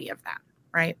morality of that,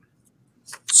 right?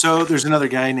 So there's another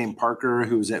guy named Parker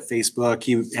who was at Facebook.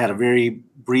 He had a very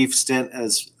brief stint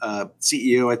as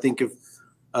CEO, I think,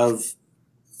 of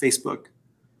Facebook.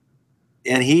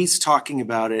 And he's talking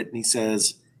about it, and he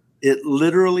says, it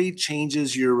literally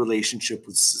changes your relationship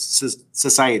with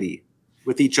society,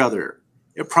 with each other.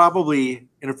 It probably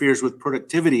interferes with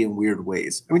productivity in weird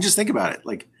ways. I mean, just think about it.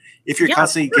 Like, if you're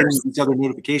constantly getting these other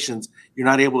notifications, you're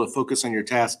not able to focus on your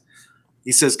task.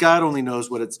 He says, God only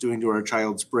knows what it's doing to our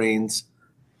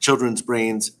children's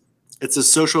brains. It's a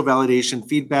social validation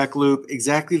feedback loop,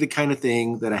 exactly the kind of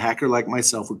thing that a hacker like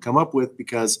myself would come up with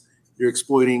because you're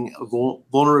exploiting a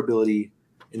vulnerability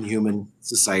in human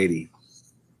society.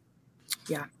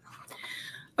 Yeah.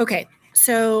 Okay.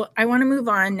 So I want to move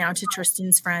on now to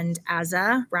Tristan's friend,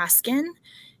 Asa Raskin.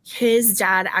 His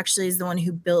dad actually is the one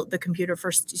who built the computer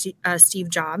for Steve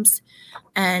Jobs.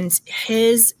 And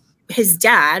his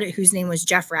dad, whose name was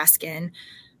Jeff Raskin,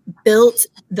 built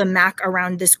the Mac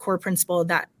around this core principle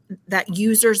that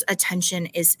users' attention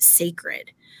is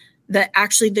sacred.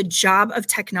 actually the job of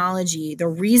technology, the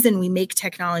reason we make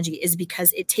technology is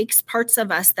because it takes parts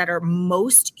of us that are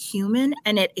most human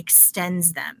and it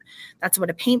extends them. That's what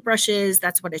a paintbrush is.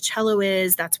 That's what a cello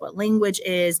is. That's what language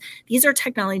is. These are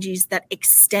technologies that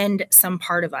extend some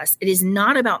part of us. It is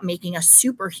not about making us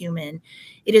superhuman.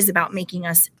 It is about making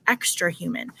us extra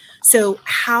human. So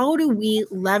how do we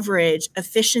leverage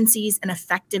efficiencies and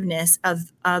effectiveness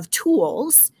of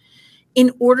tools in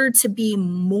order to be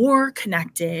more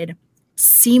connected,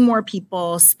 see more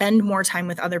people, spend more time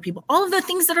with other people, all of the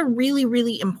things that are really,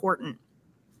 really important.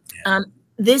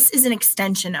 This is an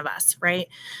extension of us, right?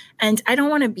 And I don't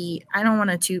want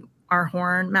to toot our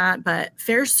horn, Matt, but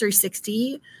FAIRS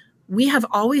 360, we have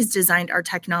always designed our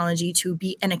technology to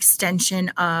be an extension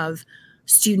of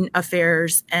student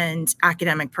affairs and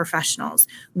academic professionals.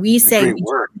 We say we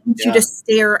want you to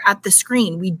stare at the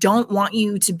screen. We don't want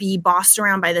you to be bossed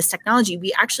around by this technology.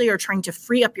 We actually are trying to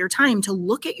free up your time to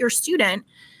look at your student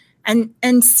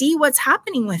and see what's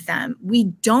happening with them.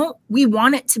 We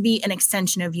want it to be an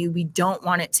extension of you. We don't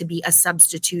want it to be a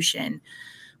substitution.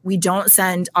 We don't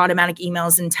send automatic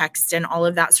emails and texts and all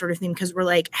of that sort of thing because we're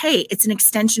like, hey, it's an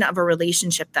extension of a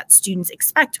relationship that students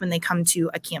expect when they come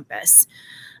to a campus.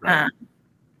 Right.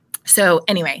 So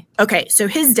anyway, okay. So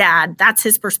his dad, that's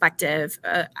his perspective.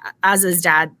 Aza's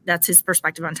dad, that's his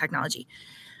perspective on technology.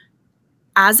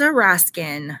 Aza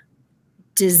Raskin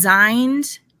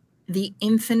designed the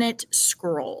infinite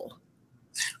scroll.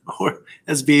 Or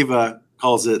as Viva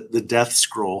calls it, the death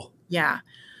scroll. Yeah.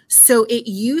 So it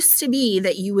used to be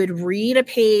that you would read a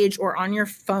page or on your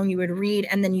phone, you would read,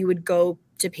 and then you would go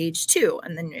to page 2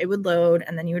 and then it would load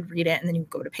and then you would read it and then you would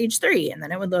go to page 3 and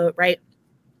then it would load, right?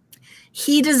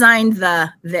 He designed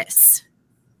this.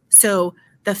 So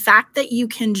the fact that you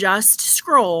can just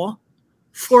scroll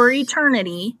for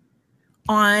eternity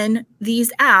on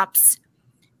these apps,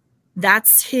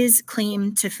 that's his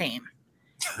claim to fame.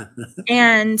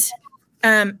 And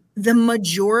the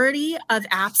majority of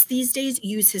apps these days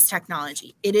use his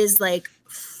technology. It is like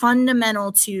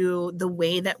fundamental to the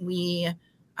way that we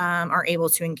are able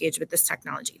to engage with this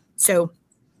technology. So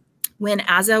when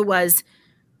Aza was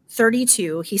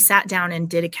 32, he sat down and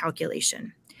did a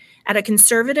calculation. At a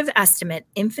conservative estimate,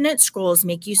 infinite scrolls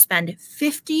make you spend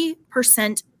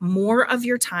 50% more of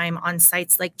your time on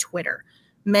sites like Twitter.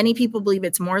 Many people believe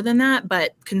it's more than that,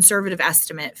 but conservative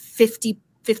estimate,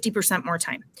 50% more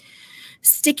time.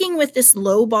 Sticking with this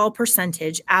low ball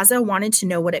percentage, Aza wanted to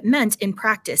know what it meant in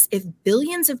practice if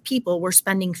billions of people were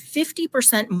spending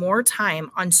 50% more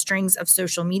time on strings of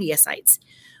social media sites.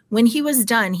 When he was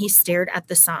done, he stared at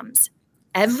the sums.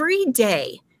 Every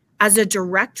day, as a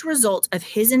direct result of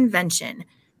his invention,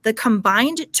 the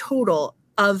combined total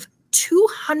of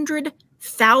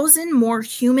 200,000 more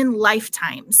human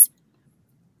lifetimes,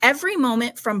 every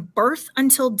moment from birth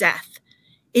until death,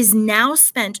 is now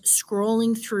spent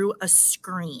scrolling through a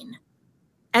screen.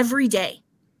 Every day.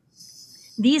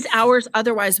 These hours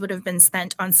otherwise would have been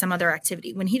spent on some other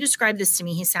activity. When he described this to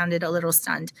me, he sounded a little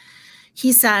stunned.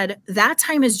 He said, that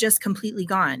time is just completely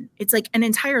gone. It's like an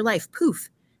entire life, poof.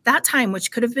 That time,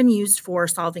 which could have been used for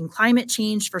solving climate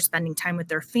change, for spending time with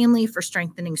their family, for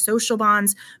strengthening social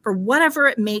bonds, for whatever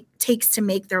it takes to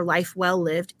make their life well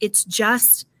lived, it's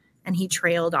just, and he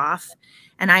trailed off.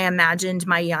 And I imagined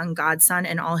my young godson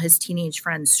and all his teenage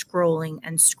friends scrolling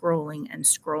and scrolling and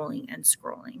scrolling and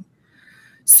scrolling.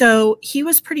 So he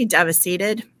was pretty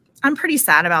devastated. I'm pretty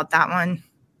sad about that one.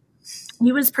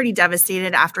 He was pretty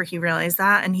devastated after he realized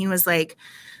that. And he was like,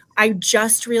 I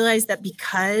just realized that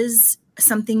because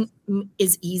something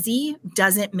is easy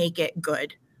doesn't make it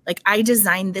good. Like I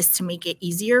designed this to make it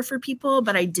easier for people,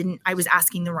 but I was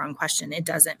asking the wrong question. It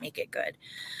doesn't make it good.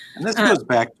 And this goes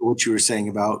back to what you were saying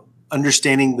about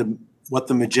understanding what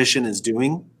the magician is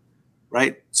doing,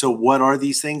 right? So what are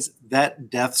these things?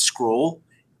 That death scroll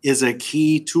is a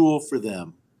key tool for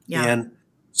them. Yeah. And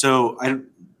so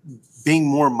being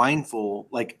more mindful,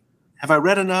 like, have I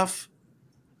read enough?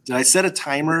 Did I set a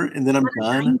timer and then I'm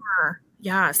done?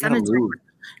 Yeah, set a timer.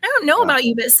 I don't know about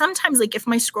you, but sometimes like if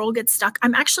my scroll gets stuck,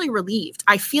 I'm actually relieved.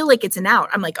 I feel like it's an out.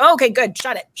 I'm like, oh, okay, good.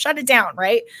 Shut it down.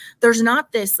 Right. There's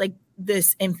not this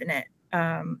infinite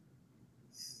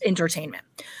entertainment.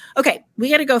 Okay. We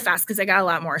got to go fast because I got a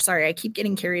lot more. Sorry. I keep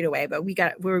getting carried away, but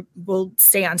we'll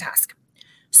stay on task.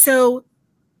 So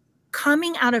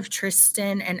coming out of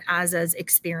Tristan and Aza's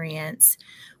experience,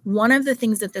 one of the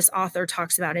things that this author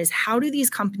talks about is how do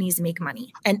these companies make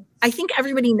money? And I think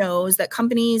everybody knows that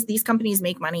these companies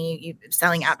make money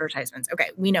selling advertisements. Okay,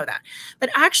 we know that. But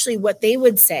actually what they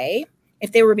would say,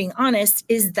 if they were being honest,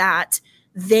 is that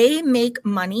they make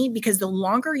money because the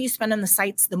longer you spend on the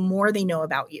sites, the more they know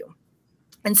about you.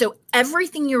 And so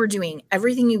everything you were doing,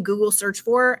 everything you Google search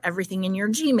for, everything in your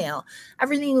Gmail,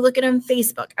 everything you look at on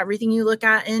Facebook, everything you look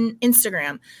at in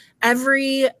Instagram,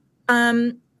 every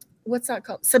what's that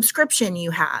called? Subscription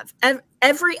you have,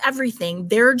 everything,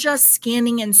 they're just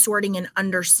scanning and sorting and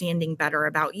understanding better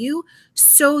about you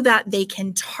so that they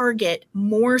can target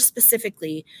more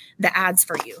specifically the ads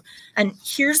for you. And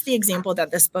here's the example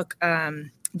that this book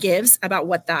gives about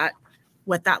what that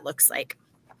looks like.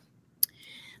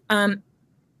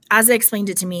 As they explained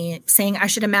it to me, saying I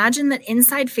should imagine that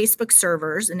inside Facebook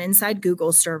servers and inside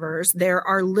Google servers, there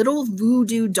are little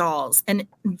voodoo dolls, and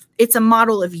it's a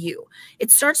model of you.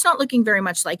 It starts not looking very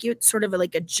much like you. It's sort of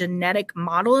like a genetic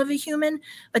model of a human,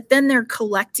 but then they're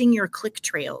collecting your click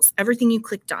trails, everything you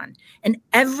clicked on, and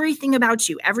everything about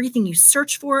you, everything you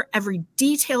search for, every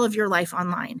detail of your life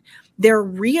online. They're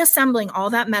reassembling all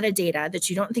that metadata that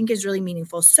you don't think is really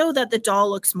meaningful so that the doll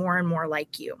looks more and more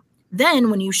like you. Then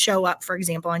when you show up, for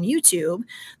example, on YouTube,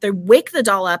 they wake the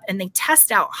doll up and they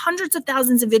test out hundreds of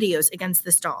thousands of videos against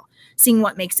this doll, seeing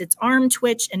what makes its arm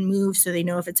twitch and move so they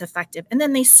know if it's effective. And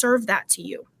then they serve that to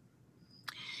you.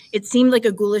 It seemed like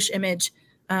a ghoulish image,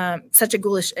 such a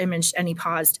ghoulish image, and he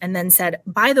paused and then said,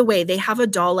 by the way, they have a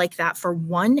doll like that for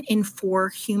 1 in 4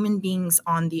 human beings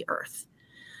on the earth.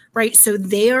 Right? So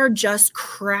they are just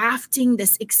crafting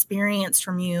this experience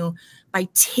from you by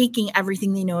taking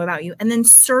everything they know about you and then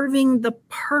serving the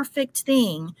perfect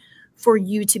thing for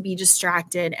you to be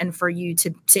distracted and for you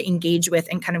to engage with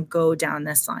and kind of go down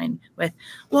this line with.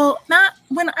 Well, Matt,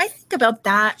 when I think about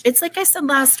that, it's like I said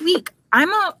last week, I'm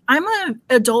an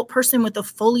adult person with a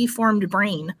fully formed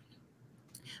brain.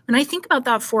 When I think about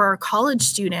that for our college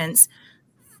students,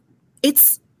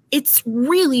 it's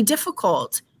really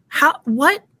difficult.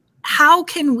 How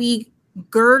can we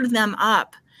gird them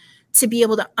up to be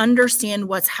able to understand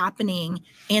what's happening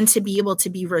and to be able to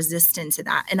be resistant to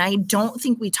that? And I don't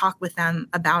think we talk with them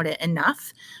about it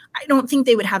enough. I don't think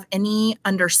they would have any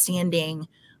understanding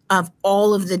of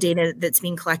all of the data that's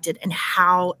being collected and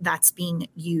how that's being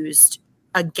used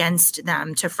against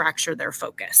them to fracture their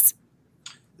focus.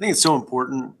 I think it's so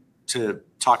important to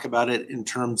talk about it in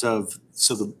terms of,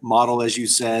 so the model, as you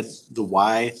said, the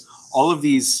why, all of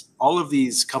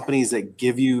these companies that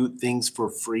give you things for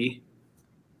free.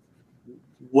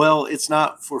 Well, it's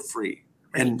not for free.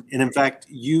 Right. And in fact,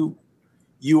 you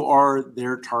are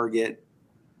their target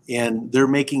and they're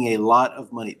making a lot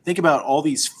of money. Think about all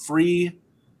these free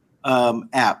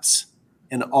apps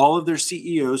and all of their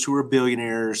CEOs who are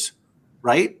billionaires,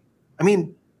 right? I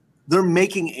mean, they're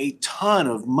making a ton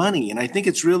of money. And I think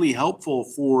it's really helpful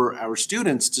for our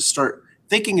students to start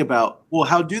thinking about, well,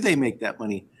 how do they make that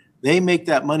money? They make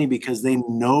that money because they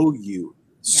know you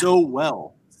so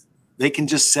well. They can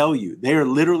just sell you. They are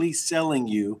literally selling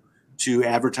you to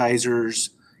advertisers,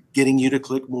 getting you to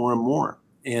click more and more.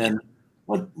 And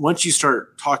once you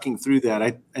start talking through that,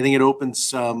 I think it opens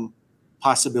some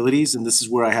possibilities. And this is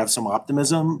where I have some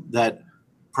optimism that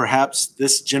perhaps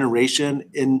this generation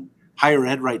in higher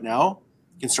ed right now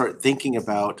can start thinking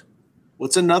about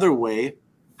what's another way.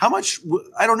 How much,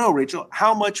 I don't know, Rachel,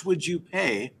 how much would you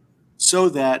pay so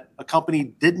that a company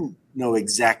didn't know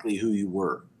exactly who you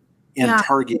were and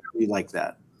target you like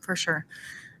that? For sure.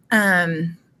 I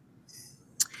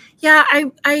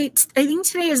think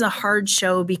today is a hard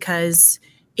show because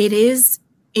it is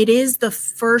the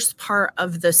first part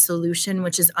of the solution,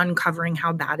 which is uncovering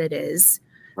how bad it is.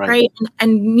 Right.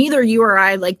 And neither you or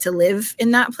I like to live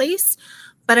in that place.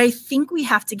 But I think we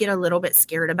have to get a little bit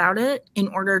scared about it in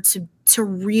order to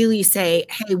really say,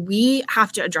 hey, we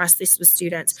have to address this with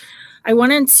students. I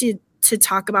wanted to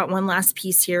talk about one last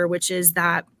piece here, which is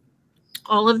that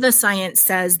all of the science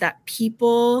says that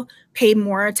people pay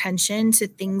more attention to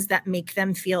things that make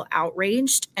them feel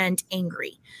outraged and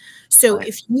angry. So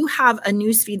if you have a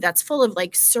newsfeed that's full of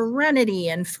like serenity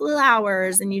and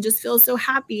flowers and you just feel so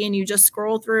happy and you just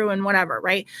scroll through and whatever,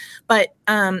 right? But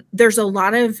there's a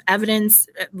lot of evidence,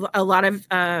 a lot of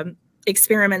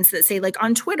experiments that say, like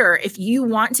on Twitter, if you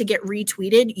want to get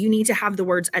retweeted, you need to have the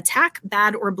words attack,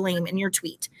 bad, or blame in your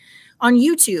tweet. On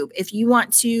YouTube, if you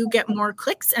want to get more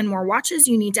clicks and more watches,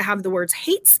 you need to have the words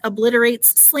hates,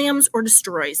 obliterates, slams, or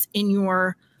destroys in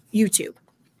your YouTube.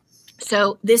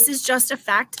 So this is just a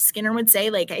fact. Skinner would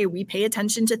say, like, hey, we pay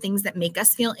attention to things that make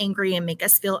us feel angry and make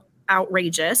us feel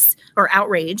outrageous or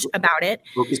outrage about it.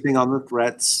 Focusing on the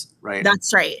threats, right?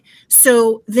 That's right.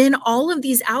 So then all of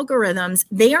these algorithms,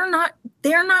 they're not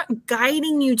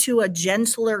guiding you to a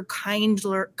gentler,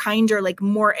 kinder, like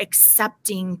more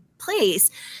accepting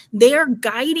place. They're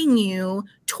guiding you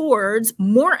towards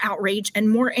more outrage and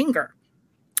more anger.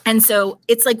 And so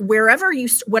it's like whatever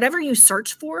you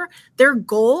search for, their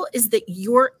goal is that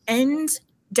your end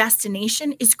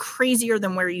destination is crazier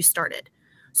than where you started.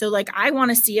 So like, I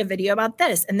want to see a video about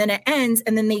this, and then it ends,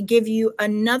 and then they give you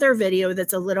another video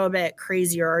that's a little bit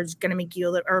crazier, or it's going to make you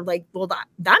a little, or like, well,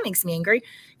 that makes me angry.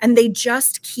 And they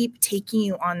just keep taking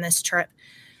you on this trip.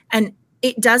 And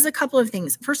it does a couple of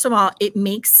things. First of all, it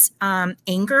makes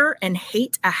anger and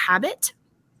hate a habit,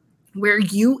 where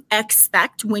you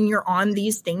expect when you're on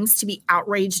these things to be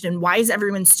outraged, and why is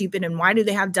everyone stupid, and why do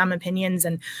they have dumb opinions,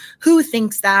 and who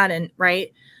thinks that, and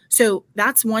right. So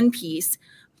that's one piece.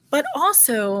 But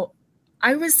also,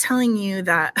 I was telling you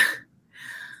that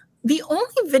the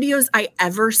only videos I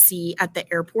ever see at the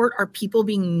airport are people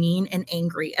being mean and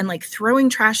angry, and like throwing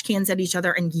trash cans at each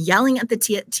other, and yelling at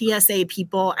the TSA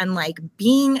people, and like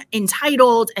being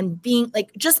entitled, and being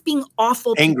like, just being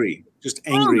awful. Angry, just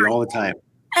angry all the time.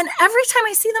 And every time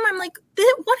I see them, I'm like,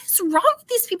 what is wrong with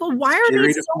these people? Why are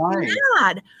they so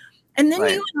mad? And then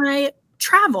you and I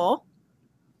travel.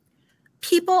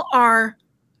 People are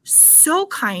so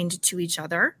kind to each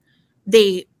other.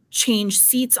 They change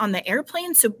seats on the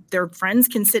airplane so their friends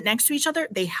can sit next to each other.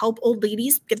 They help old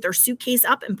ladies get their suitcase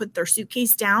up and put their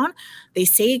suitcase down. They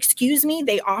say, excuse me.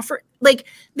 They offer, like,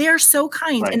 they're so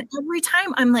kind. Right. And every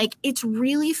time I'm like, it's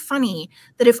really funny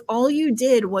that if all you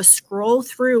did was scroll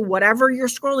through whatever you're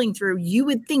scrolling through, you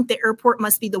would think the airport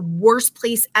must be the worst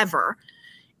place ever.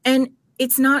 And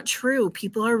it's not true.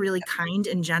 People are really kind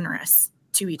and generous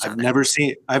to each other.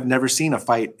 I've never seen a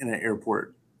fight in an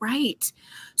airport. Right.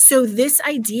 So this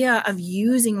idea of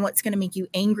using what's going to make you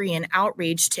angry and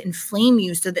outraged to inflame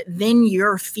you, so that then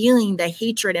you're feeling the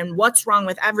hatred and what's wrong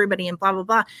with everybody and blah, blah,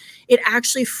 blah, it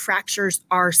actually fractures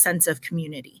our sense of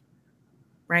community.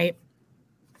 Right?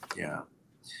 Yeah.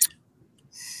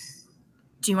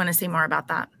 Do you want to say more about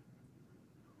that?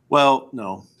 Well,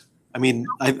 no. I mean,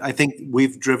 I think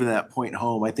we've driven that point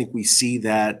home. I think we see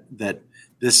that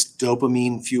this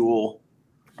dopamine fuel,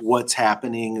 what's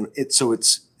happening, it's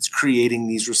creating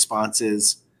these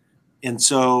responses. And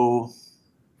so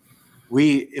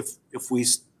if we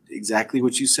exactly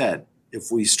what you said,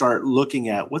 if we start looking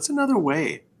at what's another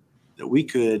way that we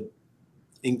could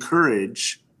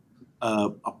encourage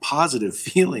a positive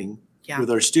feeling with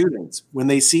our students when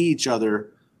they see each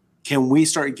other, can we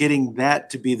start getting that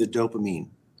to be the dopamine?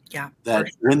 Yeah. That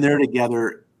when they're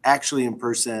together, actually in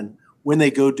person, when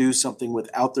they go do something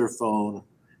without their phone,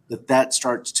 that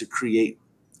starts to create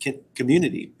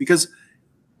community, because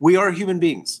we are human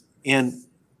beings. And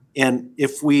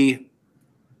if we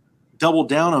double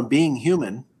down on being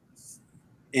human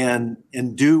and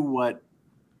do what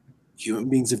human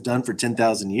beings have done for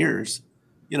 10,000 years,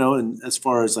 and as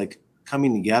far as like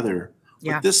coming together,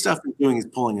 what this stuff is doing is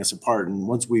pulling us apart. And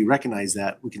once we recognize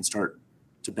that, we can start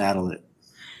to battle it.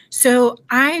 So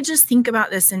I just think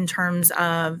about this in terms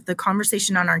of the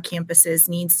conversation on our campuses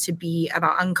needs to be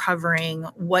about uncovering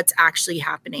what's actually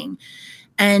happening.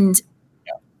 And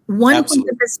one point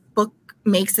that this book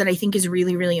makes that I think is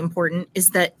really, really important is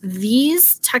that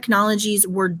these technologies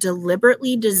were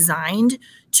deliberately designed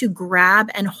to grab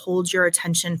and hold your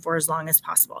attention for as long as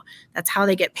possible. That's how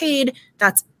they get paid.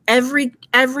 That's every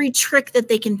trick that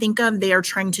they can think of, they are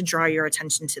trying to draw your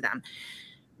attention to them.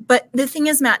 But the thing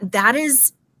is, Matt, that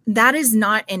is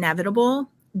not inevitable.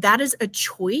 That is a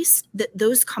choice that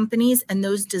those companies and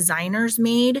those designers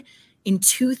made in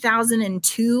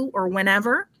 2002 or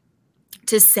whenever,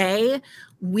 to say,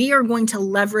 we are going to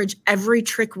leverage every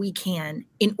trick we can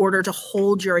in order to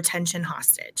hold your attention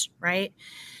hostage, right?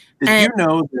 Did you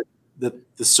know that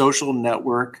the Social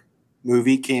Network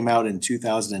movie came out in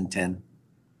 2010?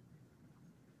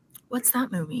 What's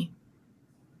that movie?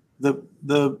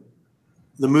 The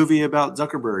movie about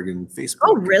Zuckerberg and Facebook.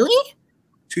 Oh, really?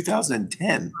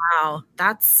 2010. Wow,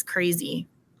 that's crazy.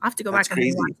 I'll have to go back and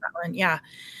watch that one. Yeah.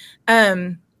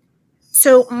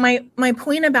 So my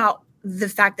point about the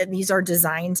fact that these are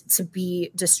designed to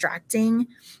be distracting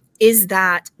is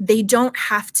that they don't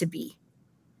have to be.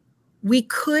 We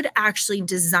could actually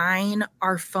design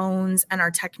our phones and our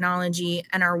technology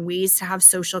and our ways to have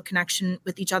social connection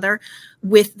with each other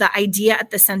with the idea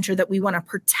at the center that we want to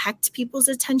protect people's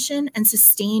attention and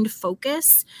sustained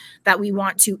focus, that we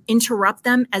want to interrupt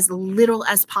them as little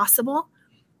as possible,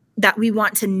 that we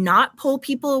want to not pull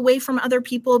people away from other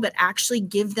people, but actually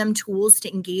give them tools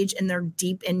to engage in their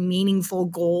deep and meaningful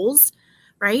goals,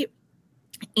 right?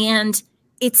 And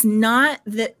it's not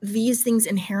that these things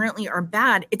inherently are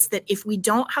bad. It's that if we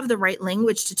don't have the right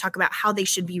language to talk about how they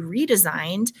should be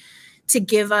redesigned to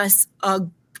give us a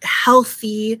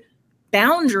healthy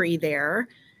boundary there,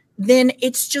 then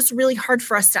it's just really hard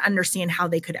for us to understand how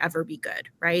they could ever be good,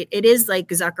 right? It is like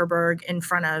Zuckerberg in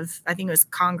front of, I think it was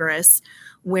Congress,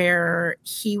 where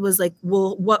he was like,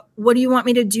 well, what do you want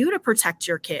me to do to protect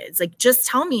your kids? Like, just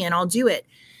tell me and I'll do it.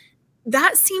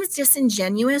 That seems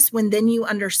disingenuous when then you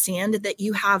understand that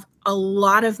you have a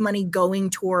lot of money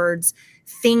going towards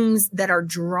things that are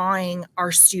drawing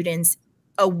our students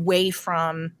away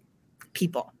from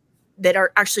people that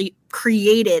are actually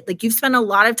created. Like, you've spent a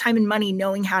lot of time and money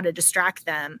knowing how to distract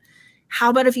them. How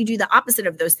about if you do the opposite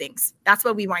of those things? That's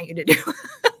what we want you to do.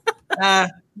 Not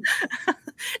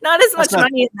as much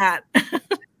money in that.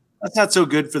 That's not so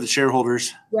good for the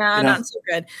shareholders. Yeah, not so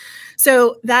good.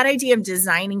 So that idea of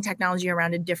designing technology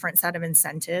around a different set of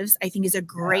incentives, I think, is a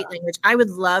great language. I would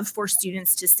love for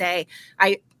students to say,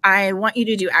 I want you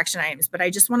to do action items, but I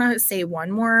just want to say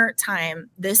one more time,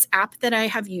 this app that I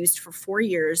have used for 4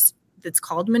 years that's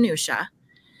called Minutia,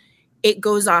 it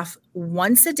goes off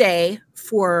once a day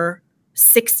for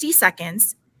 60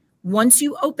 seconds. Once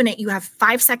you open it, you have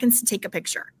 5 seconds to take a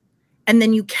picture. And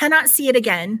then you cannot see it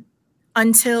again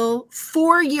until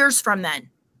 4 years from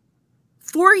then.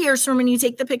 4 years from when you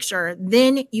take the picture,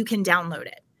 then you can download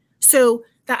it. So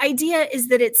the idea is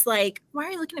that it's like, why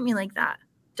are you looking at me like that?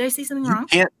 Did I say something wrong?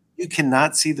 You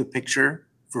cannot see the picture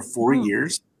for 4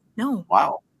 years? No.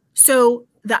 Wow. So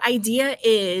the idea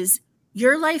is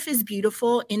your life is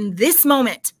beautiful in this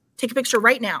moment. Take a picture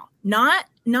right now. Not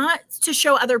to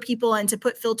show other people and to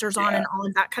put filters on and all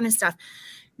of that kind of stuff.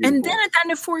 Beautiful. And then at the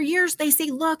end of 4 years, they say,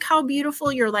 look how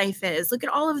beautiful your life is. Look at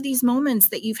all of these moments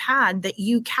that you've had that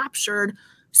you captured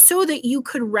so that you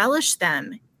could relish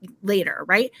them later,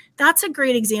 right? That's a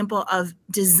great example of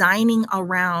designing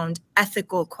around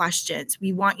ethical questions.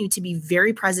 We want you to be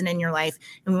very present in your life,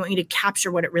 and we want you to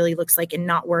capture what it really looks like and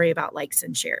not worry about likes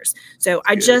and shares. So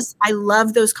I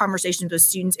love those conversations with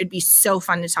students. It'd be so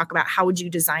fun to talk about how would you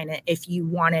design it if you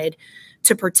wanted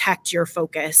to protect your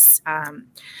focus.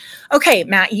 Okay,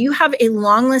 Matt, you have a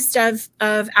long list of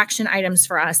action items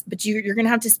for us, but you're going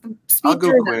to have to speak I'll go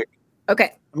through quick. them.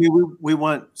 Okay. I mean, we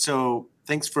want, so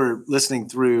thanks for listening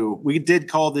through. We did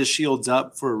call this Shields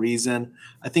Up for a reason.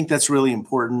 I think that's really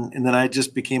important. And then I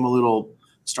just became a little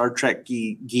Star Trek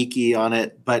geeky on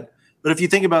it. But if you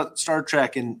think about Star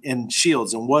Trek and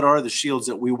shields, and what are the shields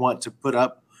that we want to put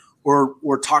up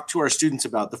or talk to our students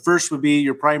about, the first would be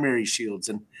your primary shields.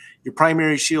 And your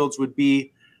primary shields would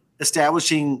be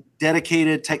establishing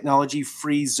dedicated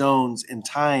technology-free zones and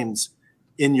times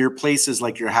in your places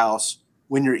like your house,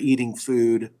 when you're eating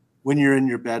food, when you're in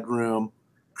your bedroom,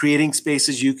 creating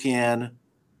spaces you can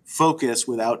focus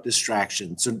without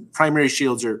distraction. So primary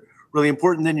shields are really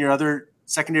important. Then your other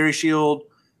secondary shield,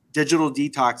 digital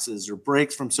detoxes or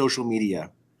breaks from social media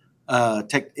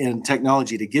and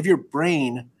technology to give your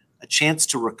brain a chance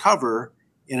to recover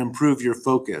and improve your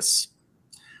focus.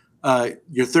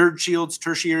 Your third shields,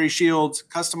 tertiary shields,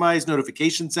 customize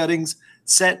notification settings,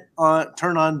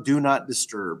 turn on do not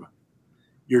disturb.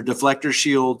 Your deflector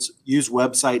shields, use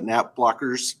website and app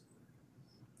blockers.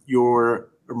 Your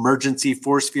emergency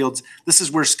force fields. This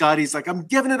is where Scotty's like, I'm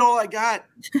giving it all I got,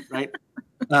 right?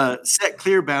 Set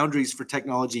clear boundaries for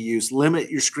technology use. Limit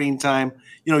your screen time.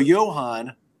 You know,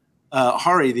 Johan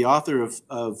Hari, the author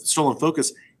of Stolen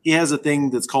Focus, he has a thing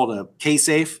that's called a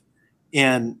K-Safe,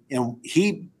 and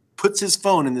he puts his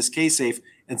phone in this K-Safe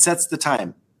and sets the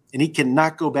time, and he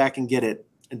cannot go back and get it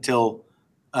until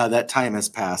that time has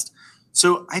passed.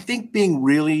 So I think being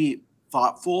really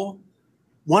thoughtful,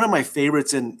 one of my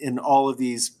favorites in all of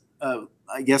these,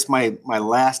 I guess my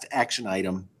last action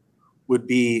item would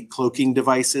be cloaking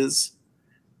devices.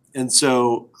 And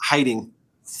so hiding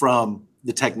from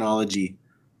the technology,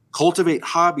 cultivate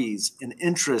hobbies and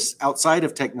interests outside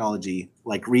of technology,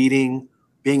 like reading,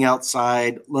 being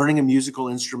outside, learning a musical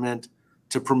instrument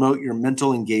to promote your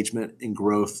mental engagement and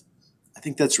growth. I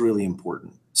think that's really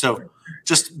important. So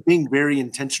just being very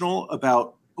intentional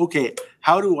about, okay,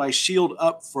 how do I shield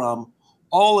up from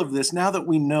all of this now that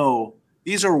we know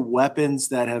these are weapons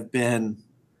that have been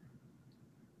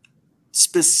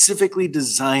specifically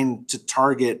designed to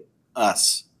target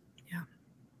us? Yeah.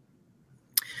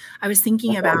 I was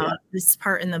thinking about this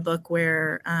part in the book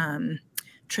where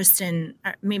Tristan,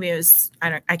 maybe it was,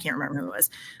 I can't remember who it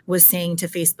was saying to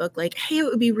Facebook, like, hey, it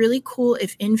would be really cool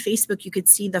if in Facebook you could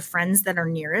see the friends that are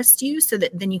nearest you so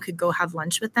that then you could go have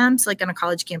lunch with them. So like on a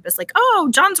college campus, like, oh,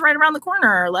 John's right around the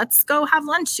corner. Let's go have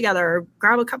lunch together,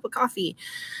 grab a cup of coffee.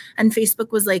 And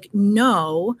Facebook was like,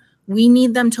 no, we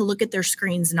need them to look at their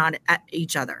screens, not at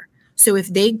each other. So if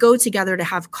they go together to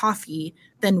have coffee,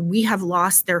 then we have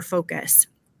lost their focus.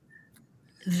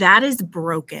 That is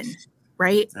broken.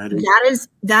 Right?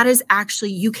 That is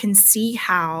actually, you can see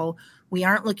how we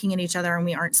aren't looking at each other and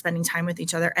we aren't spending time with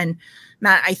each other. And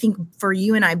Matt, I think for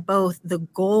you and I both, the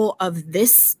goal of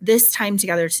this time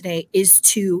together today is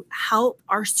to help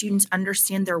our students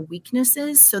understand their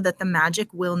weaknesses so that the magic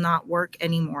will not work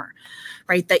anymore,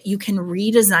 right? That you can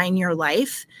redesign your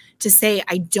life to say,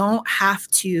 I don't have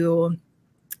to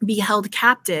be held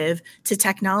captive to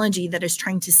technology that is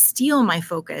trying to steal my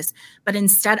focus, but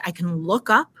instead I can look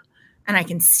up and I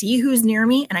can see who's near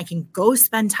me and I can go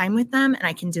spend time with them and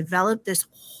I can develop this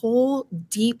whole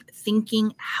deep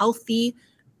thinking, healthy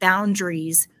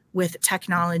boundaries with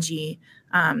technology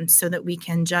so that we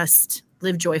can just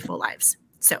live joyful lives.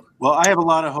 So, well, I have a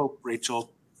lot of hope,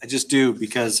 Rachel. I just do,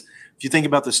 because if you think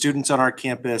about the students on our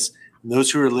campus and those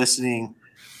who are listening,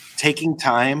 taking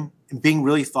time and being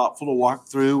really thoughtful to walk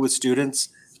through with students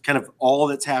kind of all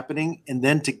that's happening, and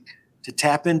then to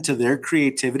tap into their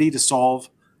creativity to solve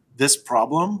this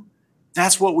problem,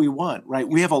 that's what we want, right?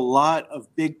 We have a lot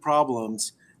of big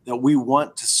problems that we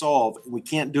want to solve, and we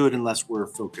can't do it unless we're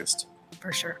focused.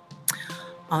 For sure.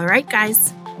 All right,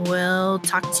 guys, we'll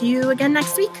talk to you again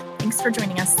next week. Thanks for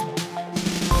joining us.